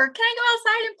lunchtime, or can I go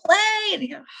outside and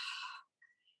play? And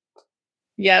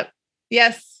Yep.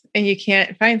 Yes. And you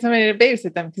can't find somebody to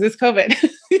babysit them because it's COVID.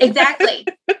 Exactly.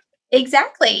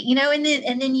 Exactly.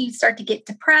 And then you start to get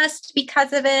depressed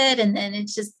because of it. And then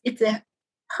it's a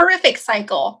horrific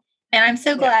cycle. And I'm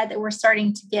so glad that we're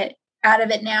starting to get out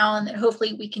of it now, and that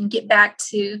hopefully we can get back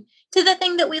to the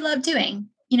thing that we love doing,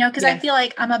 because I feel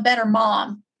like I'm a better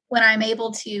mom when I'm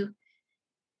able to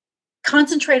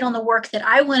concentrate on the work that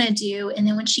I want to do. And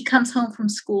then when she comes home from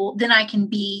school, then I can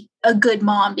be a good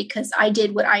mom because I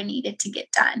did what I needed to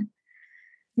get done.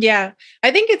 Yeah.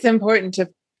 I think it's important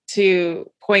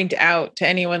to point out to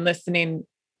anyone listening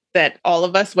that all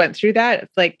of us went through that.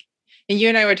 It's like, and you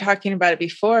and I were talking about it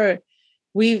before,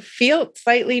 we feel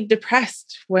slightly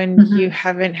depressed when you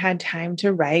haven't had time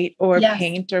to write or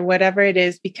paint or whatever it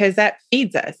is, because that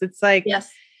feeds us. It's like,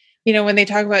 when they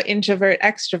talk about introvert,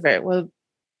 extrovert, well,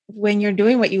 when you're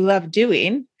doing what you love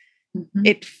doing,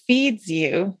 it feeds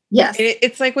you. Yes.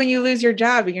 It's like when you lose your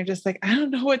job and you're just like, I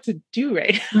don't know what to do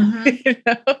right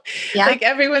now. Like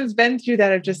everyone's been through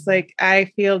that, of just like, I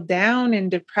feel down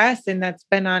and depressed, and that's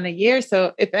been on a year.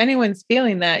 So if anyone's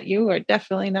feeling that, you are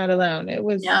definitely not alone. It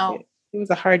was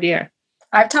a hard year.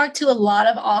 I've talked to a lot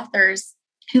of authors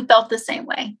who felt the same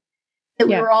way, that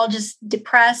we were all just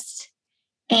depressed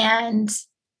and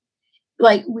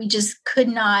like we just could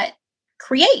not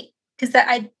create, because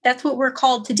that's what we're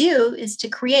called to do, is to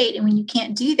create. And when you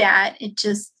can't do that,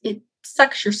 it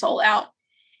sucks your soul out.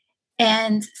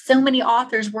 And so many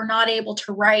authors were not able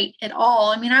to write at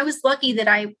all. I mean, I was lucky that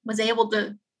I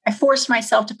forced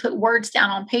myself to put words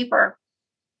down on paper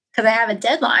because I have a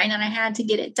deadline and I had to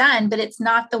get it done, but it's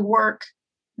not the work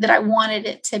that I wanted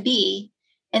it to be.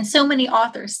 And so many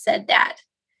authors said that.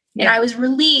 And I was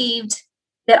relieved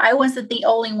that I wasn't the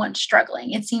only one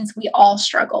struggling. It seems we all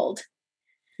struggled.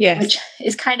 Yes. Which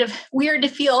is kind of weird to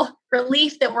feel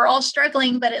relief that we're all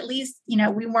struggling, but at least,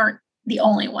 we weren't the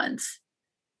only ones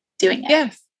doing it.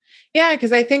 Yes. Yeah.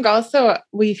 Because I think also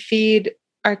we feed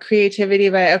our creativity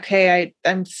by, okay,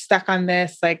 I'm stuck on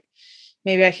this. Like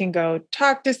maybe I can go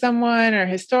talk to someone or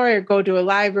historian, or go to a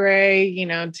library,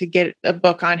 to get a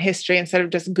book on history instead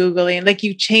of just Googling. Like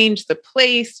you change the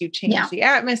place, you change the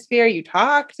atmosphere, you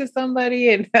talk to somebody,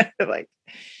 and like,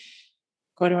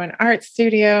 go to an art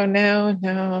studio. No.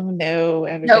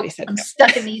 Everybody said I'm no.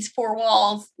 stuck in these four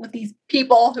walls with these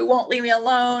people who won't leave me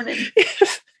alone. And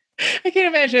I can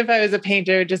imagine if I was a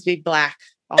painter, it would just be black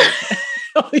all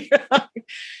year long.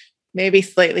 Maybe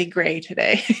slightly gray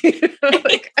today.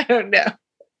 Like, I don't know.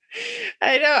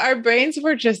 I know our brains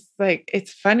were just like,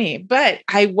 it's funny, but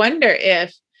I wonder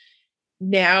if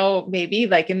now maybe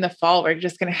like in the fall, we're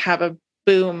just going to have a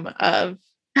boom of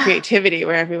creativity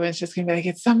where everyone's just gonna be like,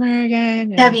 it's summer again.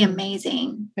 That'd be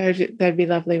amazing. That'd be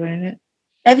lovely, wouldn't it?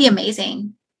 That'd be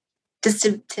amazing. Just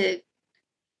to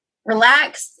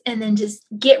relax and then just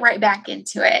get right back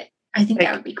into it. I think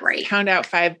that would be great. Count out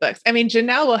 5 books. I mean,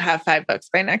 Janelle will have 5 books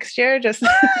by next year. Just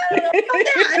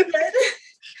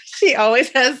she always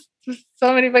has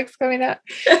so many books coming out.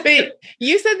 But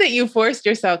you said that you forced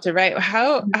yourself to write.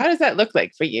 How does that look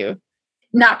like for you?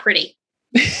 Not pretty.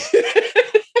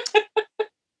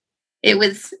 It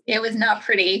was not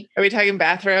pretty. Are we talking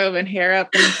bathrobe and hair up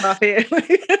and coffee?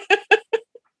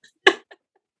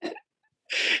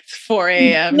 It's 4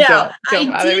 a.m. No,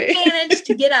 don't I did manage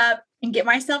to get up and get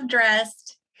myself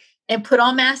dressed and put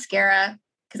on mascara,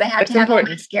 because I have to have on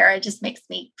mascara. It just makes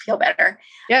me feel better.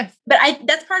 Yes. But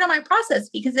that's part of my process,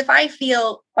 because if I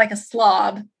feel like a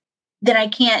slob, then I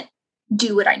can't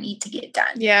do what I need to get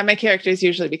done. Yeah, my characters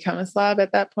usually become a slob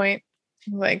at that point.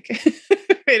 Like,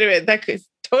 wait a minute, that could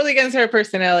totally against her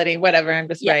personality. Whatever, I'm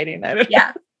just writing. I don't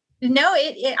know. No,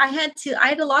 I had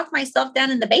to lock myself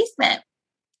down in the basement.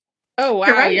 Oh,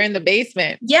 wow. You're in the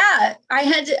basement. Yeah.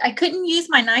 I couldn't use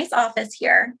my nice office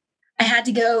here. I had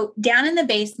to go down in the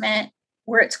basement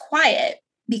where it's quiet,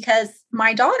 because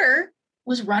my daughter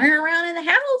was running around in the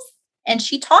house, and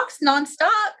she talks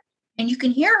nonstop, and you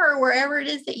can hear her wherever it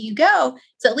is that you go.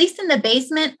 So at least in the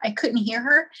basement, I couldn't hear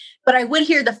her, but I would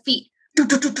hear the feet,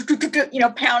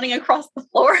 pounding across the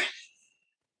floor.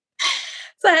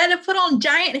 So I had to put on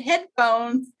giant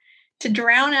headphones to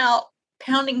drown out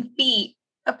pounding feet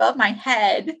above my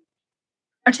head.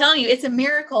 I'm telling you, it's a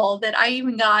miracle that I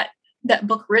even got that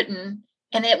book written.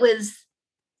 And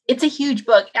it's a huge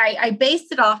book. I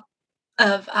based it off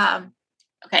of,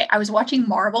 I was watching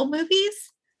Marvel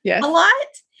movies a lot.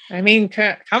 I mean,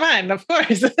 come on, of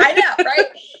course. I know, right?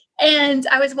 And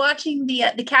I was watching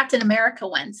the Captain America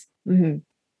ones. Mm-hmm.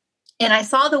 And I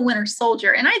saw The Winter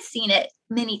Soldier, and I'd seen it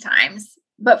many times.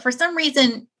 But for some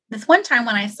reason, this one time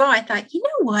when I saw, I thought, you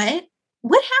know what?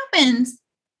 What happens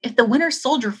if the Winter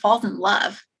Soldier falls in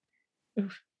love?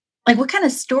 Oof. Like, what kind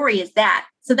of story is that?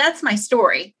 So that's my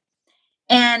story.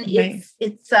 And nice.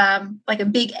 it's like a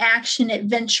big action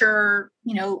adventure,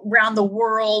 around the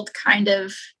world kind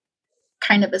of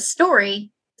a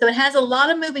story. So it has a lot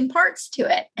of moving parts to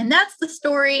it. And that's the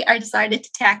story I decided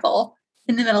to tackle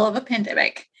in the middle of a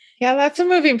pandemic. Yeah, lots of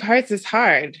moving parts is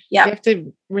hard. Yeah. You have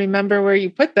to remember where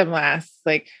you put them last.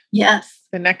 Like, yes,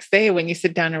 the next day when you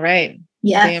sit down to write.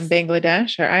 Yes. Say in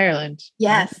Bangladesh or Ireland.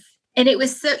 Yes. And it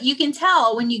was you can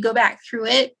tell when you go back through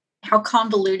it, how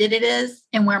convoluted it is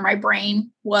and where my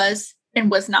brain was and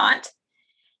was not.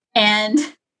 And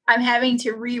I'm having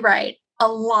to rewrite a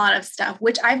lot of stuff,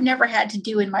 which I've never had to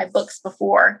do in my books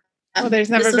before. Well, there's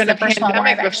never been a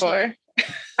pandemic before.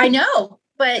 I know,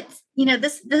 but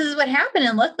this is what happened.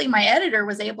 And luckily my editor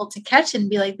was able to catch it and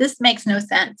be like, this makes no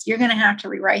sense. You're going to have to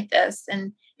rewrite this.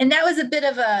 And that was a bit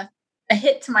of a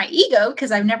hit to my ego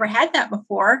because I've never had that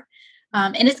before.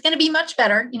 And it's going to be much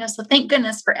better, so thank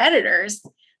goodness for editors.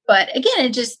 But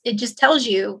again, it just tells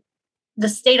you the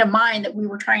state of mind that we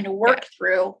were trying to work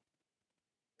through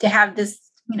to have this,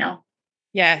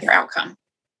 yes, your outcome.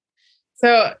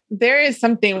 So there is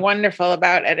something wonderful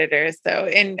about editors, though.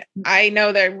 And I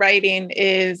know that writing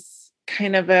is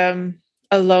kind of a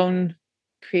lone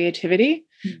creativity.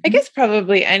 Mm-hmm. I guess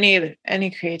probably any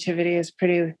creativity is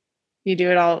pretty, you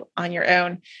do it all on your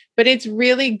own. But it's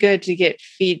really good to get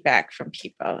feedback from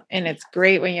people. And it's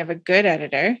great when you have a good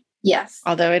editor. Yes.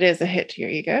 Although it is a hit to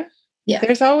your ego. Yeah.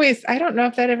 There's always, I don't know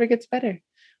if that ever gets better,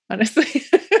 honestly.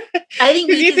 I think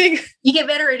you get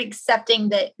better at accepting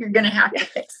that you're going to have to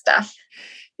fix stuff.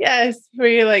 Yes. Where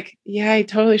you're like, yeah, I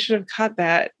totally should have caught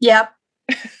that. Yep.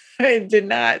 I did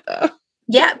not though.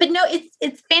 Yeah. But no,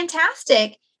 it's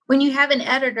fantastic when you have an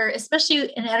editor,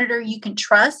 especially an editor you can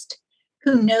trust,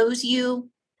 who knows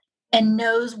you and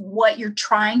knows what you're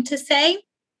trying to say.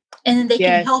 And then they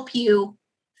can help you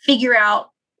figure out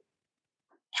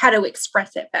how to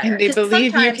express it better. And they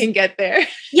believe you can get there.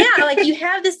 Yeah. Like you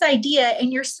have this idea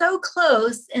and you're so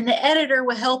close and the editor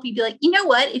will help you be like, you know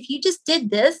what, if you just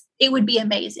did this, it would be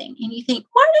amazing. And you think,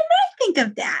 why didn't I think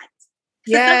of that?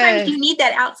 So sometimes you need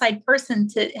that outside person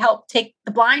to help take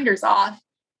the blinders off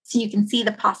so you can see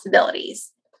the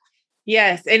possibilities.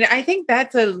 Yes. And I think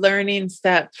that's a learning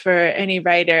step for any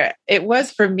writer. It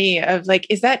was for me of like,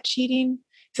 is that cheating?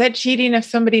 Is that cheating if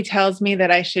somebody tells me that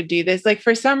I should do this? Like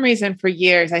for some reason, for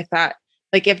years, I thought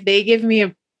like if they give me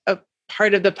a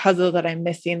part of the puzzle that I'm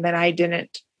missing, then I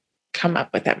didn't come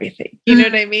up with everything. You know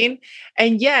what I mean?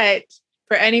 And yet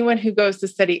for anyone who goes to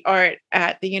study art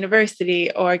at the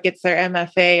university or gets their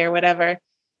MFA or whatever,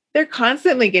 they're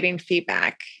constantly getting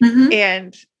feedback. Mm-hmm.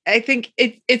 And I think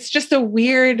it's just a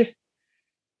weird,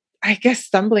 I guess,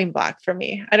 stumbling block for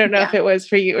me. I don't know if it was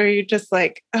for you, or you're just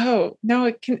like, oh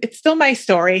no, it's still my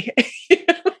story.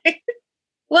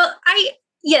 Well,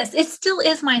 yes, it still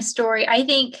is my story. I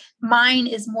think mine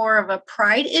is more of a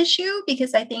pride issue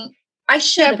because I think I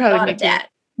should have thought of that.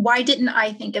 Why didn't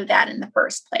I think of that in the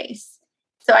first place?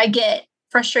 So I get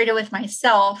frustrated with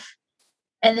myself.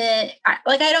 And then I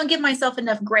don't give myself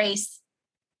enough grace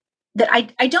that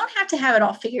I don't have to have it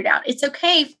all figured out. It's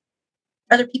okay for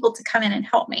other people to come in and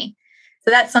help me.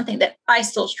 So that's something that I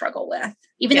still struggle with,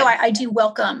 even though I do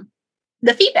welcome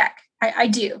the feedback. I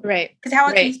do. Right. Because how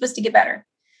are you supposed to get better?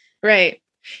 Right.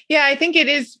 Yeah, I think it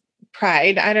is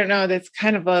pride. I don't know. That's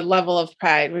kind of a level of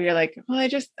pride where you're like, well,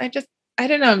 I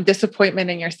don't know, disappointment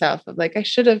in yourself of like, I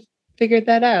should have figured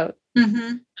that out.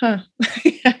 Mm-hmm. Huh.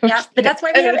 Yeah. But that's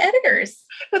why we have editors.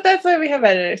 But that's why we have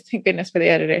editors. Thank goodness for the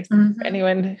editors. Mm-hmm. For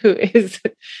anyone who is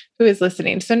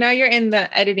listening. So now you're in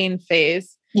the editing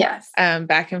phase. Yes.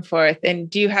 Back and forth. And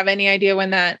do you have any idea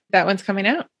when that one's coming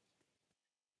out?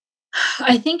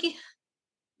 I think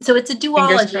so. It's a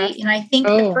duology, and I think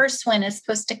the first one is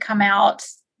supposed to come out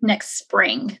next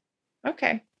spring.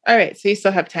 Okay. All right. So you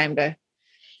still have time to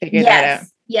figure that out.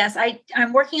 Yes,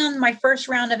 I'm working on my first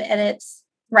round of edits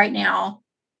right now.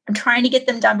 I'm trying to get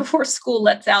them done before school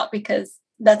lets out because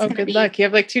that's going to good be luck. You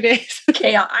have like 2 days.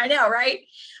 chaos. I know, right?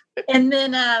 And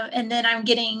then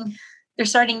they're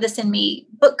starting to send me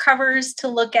book covers to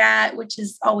look at, which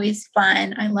is always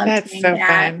fun. I love doing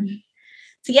that. Fun.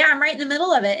 So yeah, I'm right in the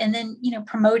middle of it. And then,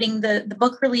 promoting the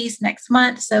book release next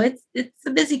month. So it's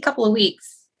a busy couple of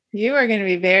weeks. You are going to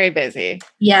be very busy.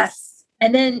 Yes.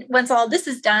 And then once all this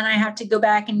is done, I have to go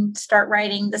back and start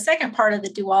writing the second part of the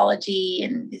duology.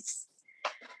 And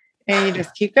you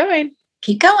just keep going.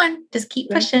 Keep going. Just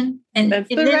keep pushing. And That's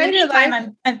in the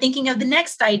meantime, I'm thinking of the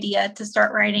next idea to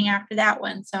start writing after that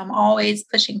one. So I'm always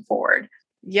pushing forward.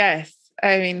 Yes.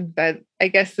 I mean, I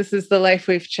guess this is the life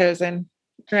we've chosen,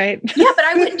 right? Yeah, but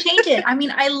I wouldn't change it. I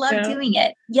mean, I love doing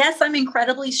it. Yes, I'm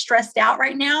incredibly stressed out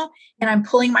right now and I'm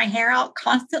pulling my hair out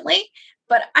constantly,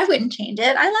 but I wouldn't change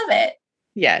it. I love it.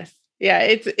 Yes. Yeah.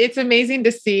 It's amazing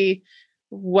to see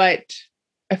what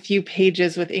a few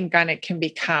pages with ink on it can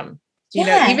become. You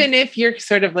know, even if you're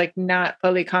sort of like not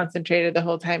fully concentrated the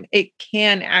whole time, it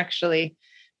can actually,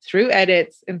 through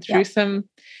edits and through some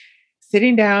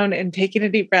sitting down and taking a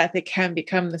deep breath, it can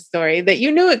become the story that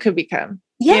you knew it could become.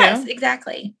 Yes,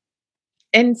 exactly.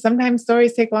 And sometimes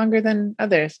stories take longer than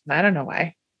others. I don't know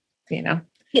why, Yeah,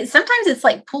 sometimes it's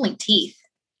like pulling teeth.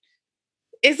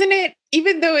 Isn't it?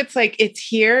 Even though it's like, it's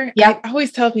here. I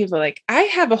always tell people like, I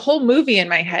have a whole movie in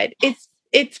my head.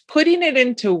 It's putting it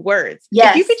into words.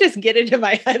 Yes. If you could just get into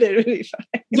my head, it would be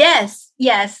fine. Yes.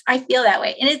 I feel that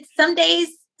way. And it's some days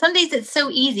it's so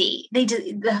easy.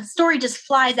 The story just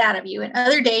flies out of you. And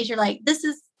other days you're like,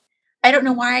 I don't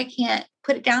know why I can't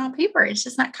put it down on paper. It's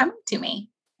just not coming to me.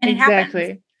 And it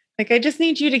happens. Like, I just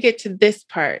need you to get to this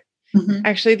part. Mm-hmm.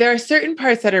 Actually, there are certain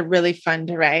parts that are really fun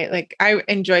to write. Like, I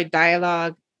enjoyed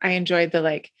dialogue. I enjoyed the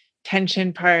like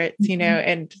tension parts,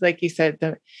 and like you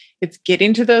said, it's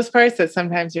getting to those parts that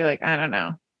sometimes you're like, I don't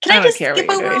know. Can I just skip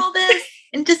over all this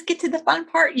and just get to the fun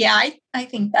part? Yeah, I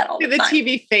think that all the time. The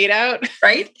TV fade out.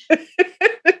 Right?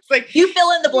 It's like, you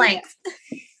fill in the blanks.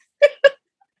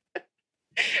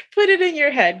 Put it in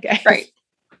your head, guys. Right.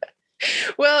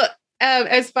 Well,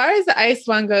 as far as the I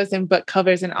Swan goes and book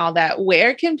covers and all that,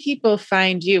 where can people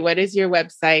find you? What is your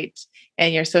website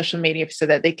and your social media so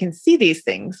that they can see these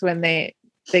things when they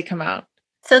come out?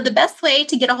 So the best way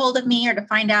to get a hold of me or to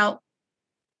find out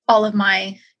all of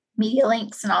my media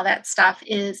links and all that stuff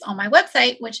is on my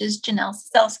website, which is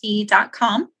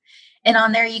JanelleSoselski.com. And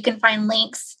on there, you can find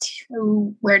links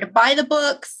to where to buy the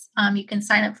books. You can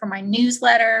sign up for my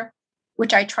newsletter,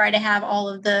 which I try to have all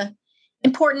of the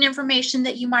important information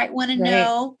that you might want to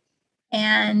know,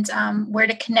 and where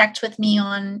to connect with me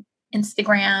on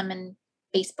Instagram and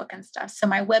Facebook and stuff. So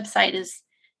my website is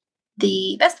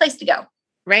the best place to go.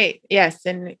 Right. Yes.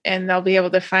 And they'll be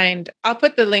able to find, I'll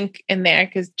put the link in there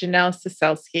because Janelle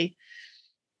Soselski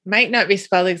might not be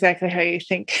spelled exactly how you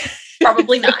think.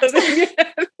 Probably not.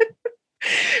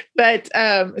 But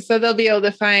so they'll be able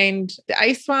to find the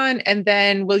I Swan, and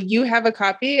then will you have a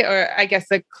copy or I guess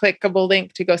a clickable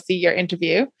link to go see your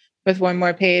interview with One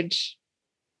More Page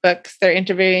Books? They're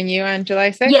interviewing you on July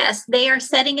 6th? Yes, they are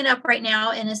setting it up right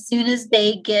now. And as soon as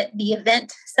they get the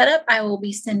event set up, I will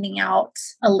be sending out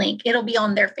a link. It'll be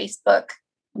on their Facebook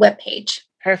webpage.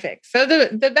 Perfect. So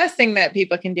the best thing that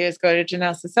people can do is go to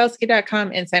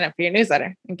JanelleSoselski.com and sign up for your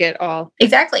newsletter and get all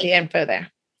the info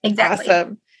there. Exactly.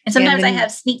 Awesome. And sometimes I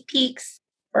have sneak peeks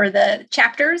for the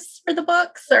chapters for the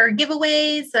books or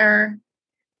giveaways or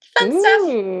fun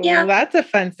stuff. Yeah. Lots of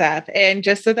fun stuff. And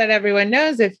just so that everyone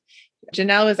knows, if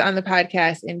Janelle was on the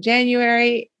podcast in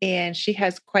January, and she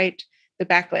has quite the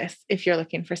backlist if you're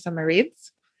looking for summer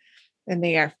reads. And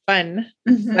they are fun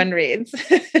reads.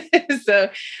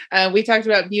 So we talked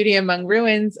about Beauty Among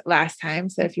Ruins last time.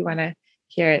 So if you want to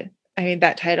hear it, I mean,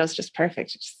 that title is just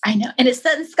perfect. I know. And it's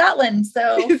set in Scotland.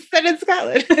 So it's set in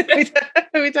Scotland.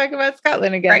 we talk about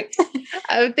Scotland again.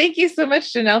 Right. Thank you so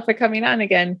much, Janelle, for coming on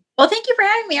again. Well, thank you for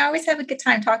having me. I always have a good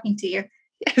time talking to you.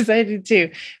 Yes, I do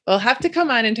too. We'll have to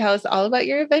come on and tell us all about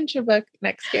your adventure book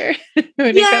next year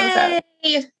when it comes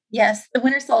out. Yes, The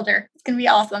Winter Soldier. It's going to be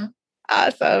awesome.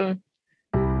 Awesome.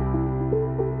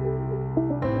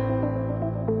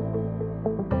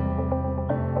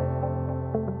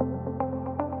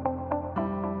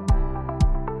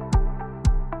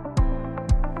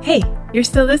 Hey, you're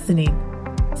still listening.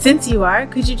 Since you are,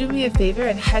 could you do me a favor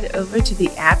and head over to the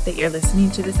app that you're listening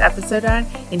to this episode on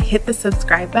and hit the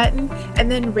subscribe button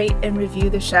and then rate and review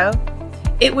the show?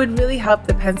 It would really help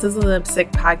the Pencils and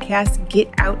Lipstick podcast get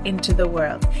out into the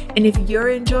world. And if you're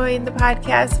enjoying the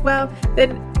podcast, well,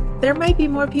 then there might be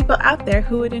more people out there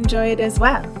who would enjoy it as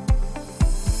well.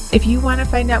 If you want to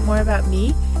find out more about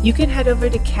me, you can head over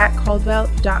to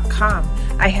katcaldwell.com.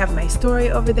 I have my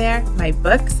story over there, my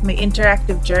books, my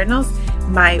interactive journals,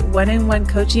 my one-on-one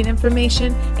coaching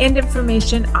information, and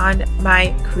information on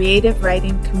my creative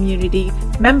writing community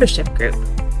membership group.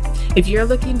 If you're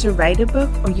looking to write a book,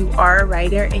 or you are a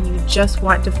writer and you just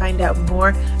want to find out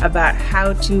more about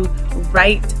how to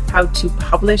write, how to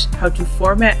publish, how to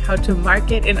format, how to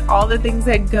market, and all the things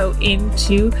that go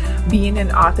into being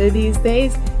an author these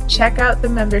days, check out the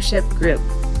membership group.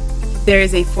 There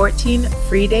is a 14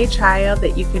 free day trial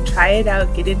that you can try it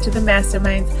out, get into the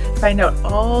masterminds, find out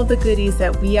all the goodies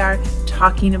that we are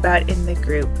talking about in the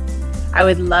group. I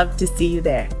would love to see you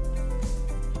there.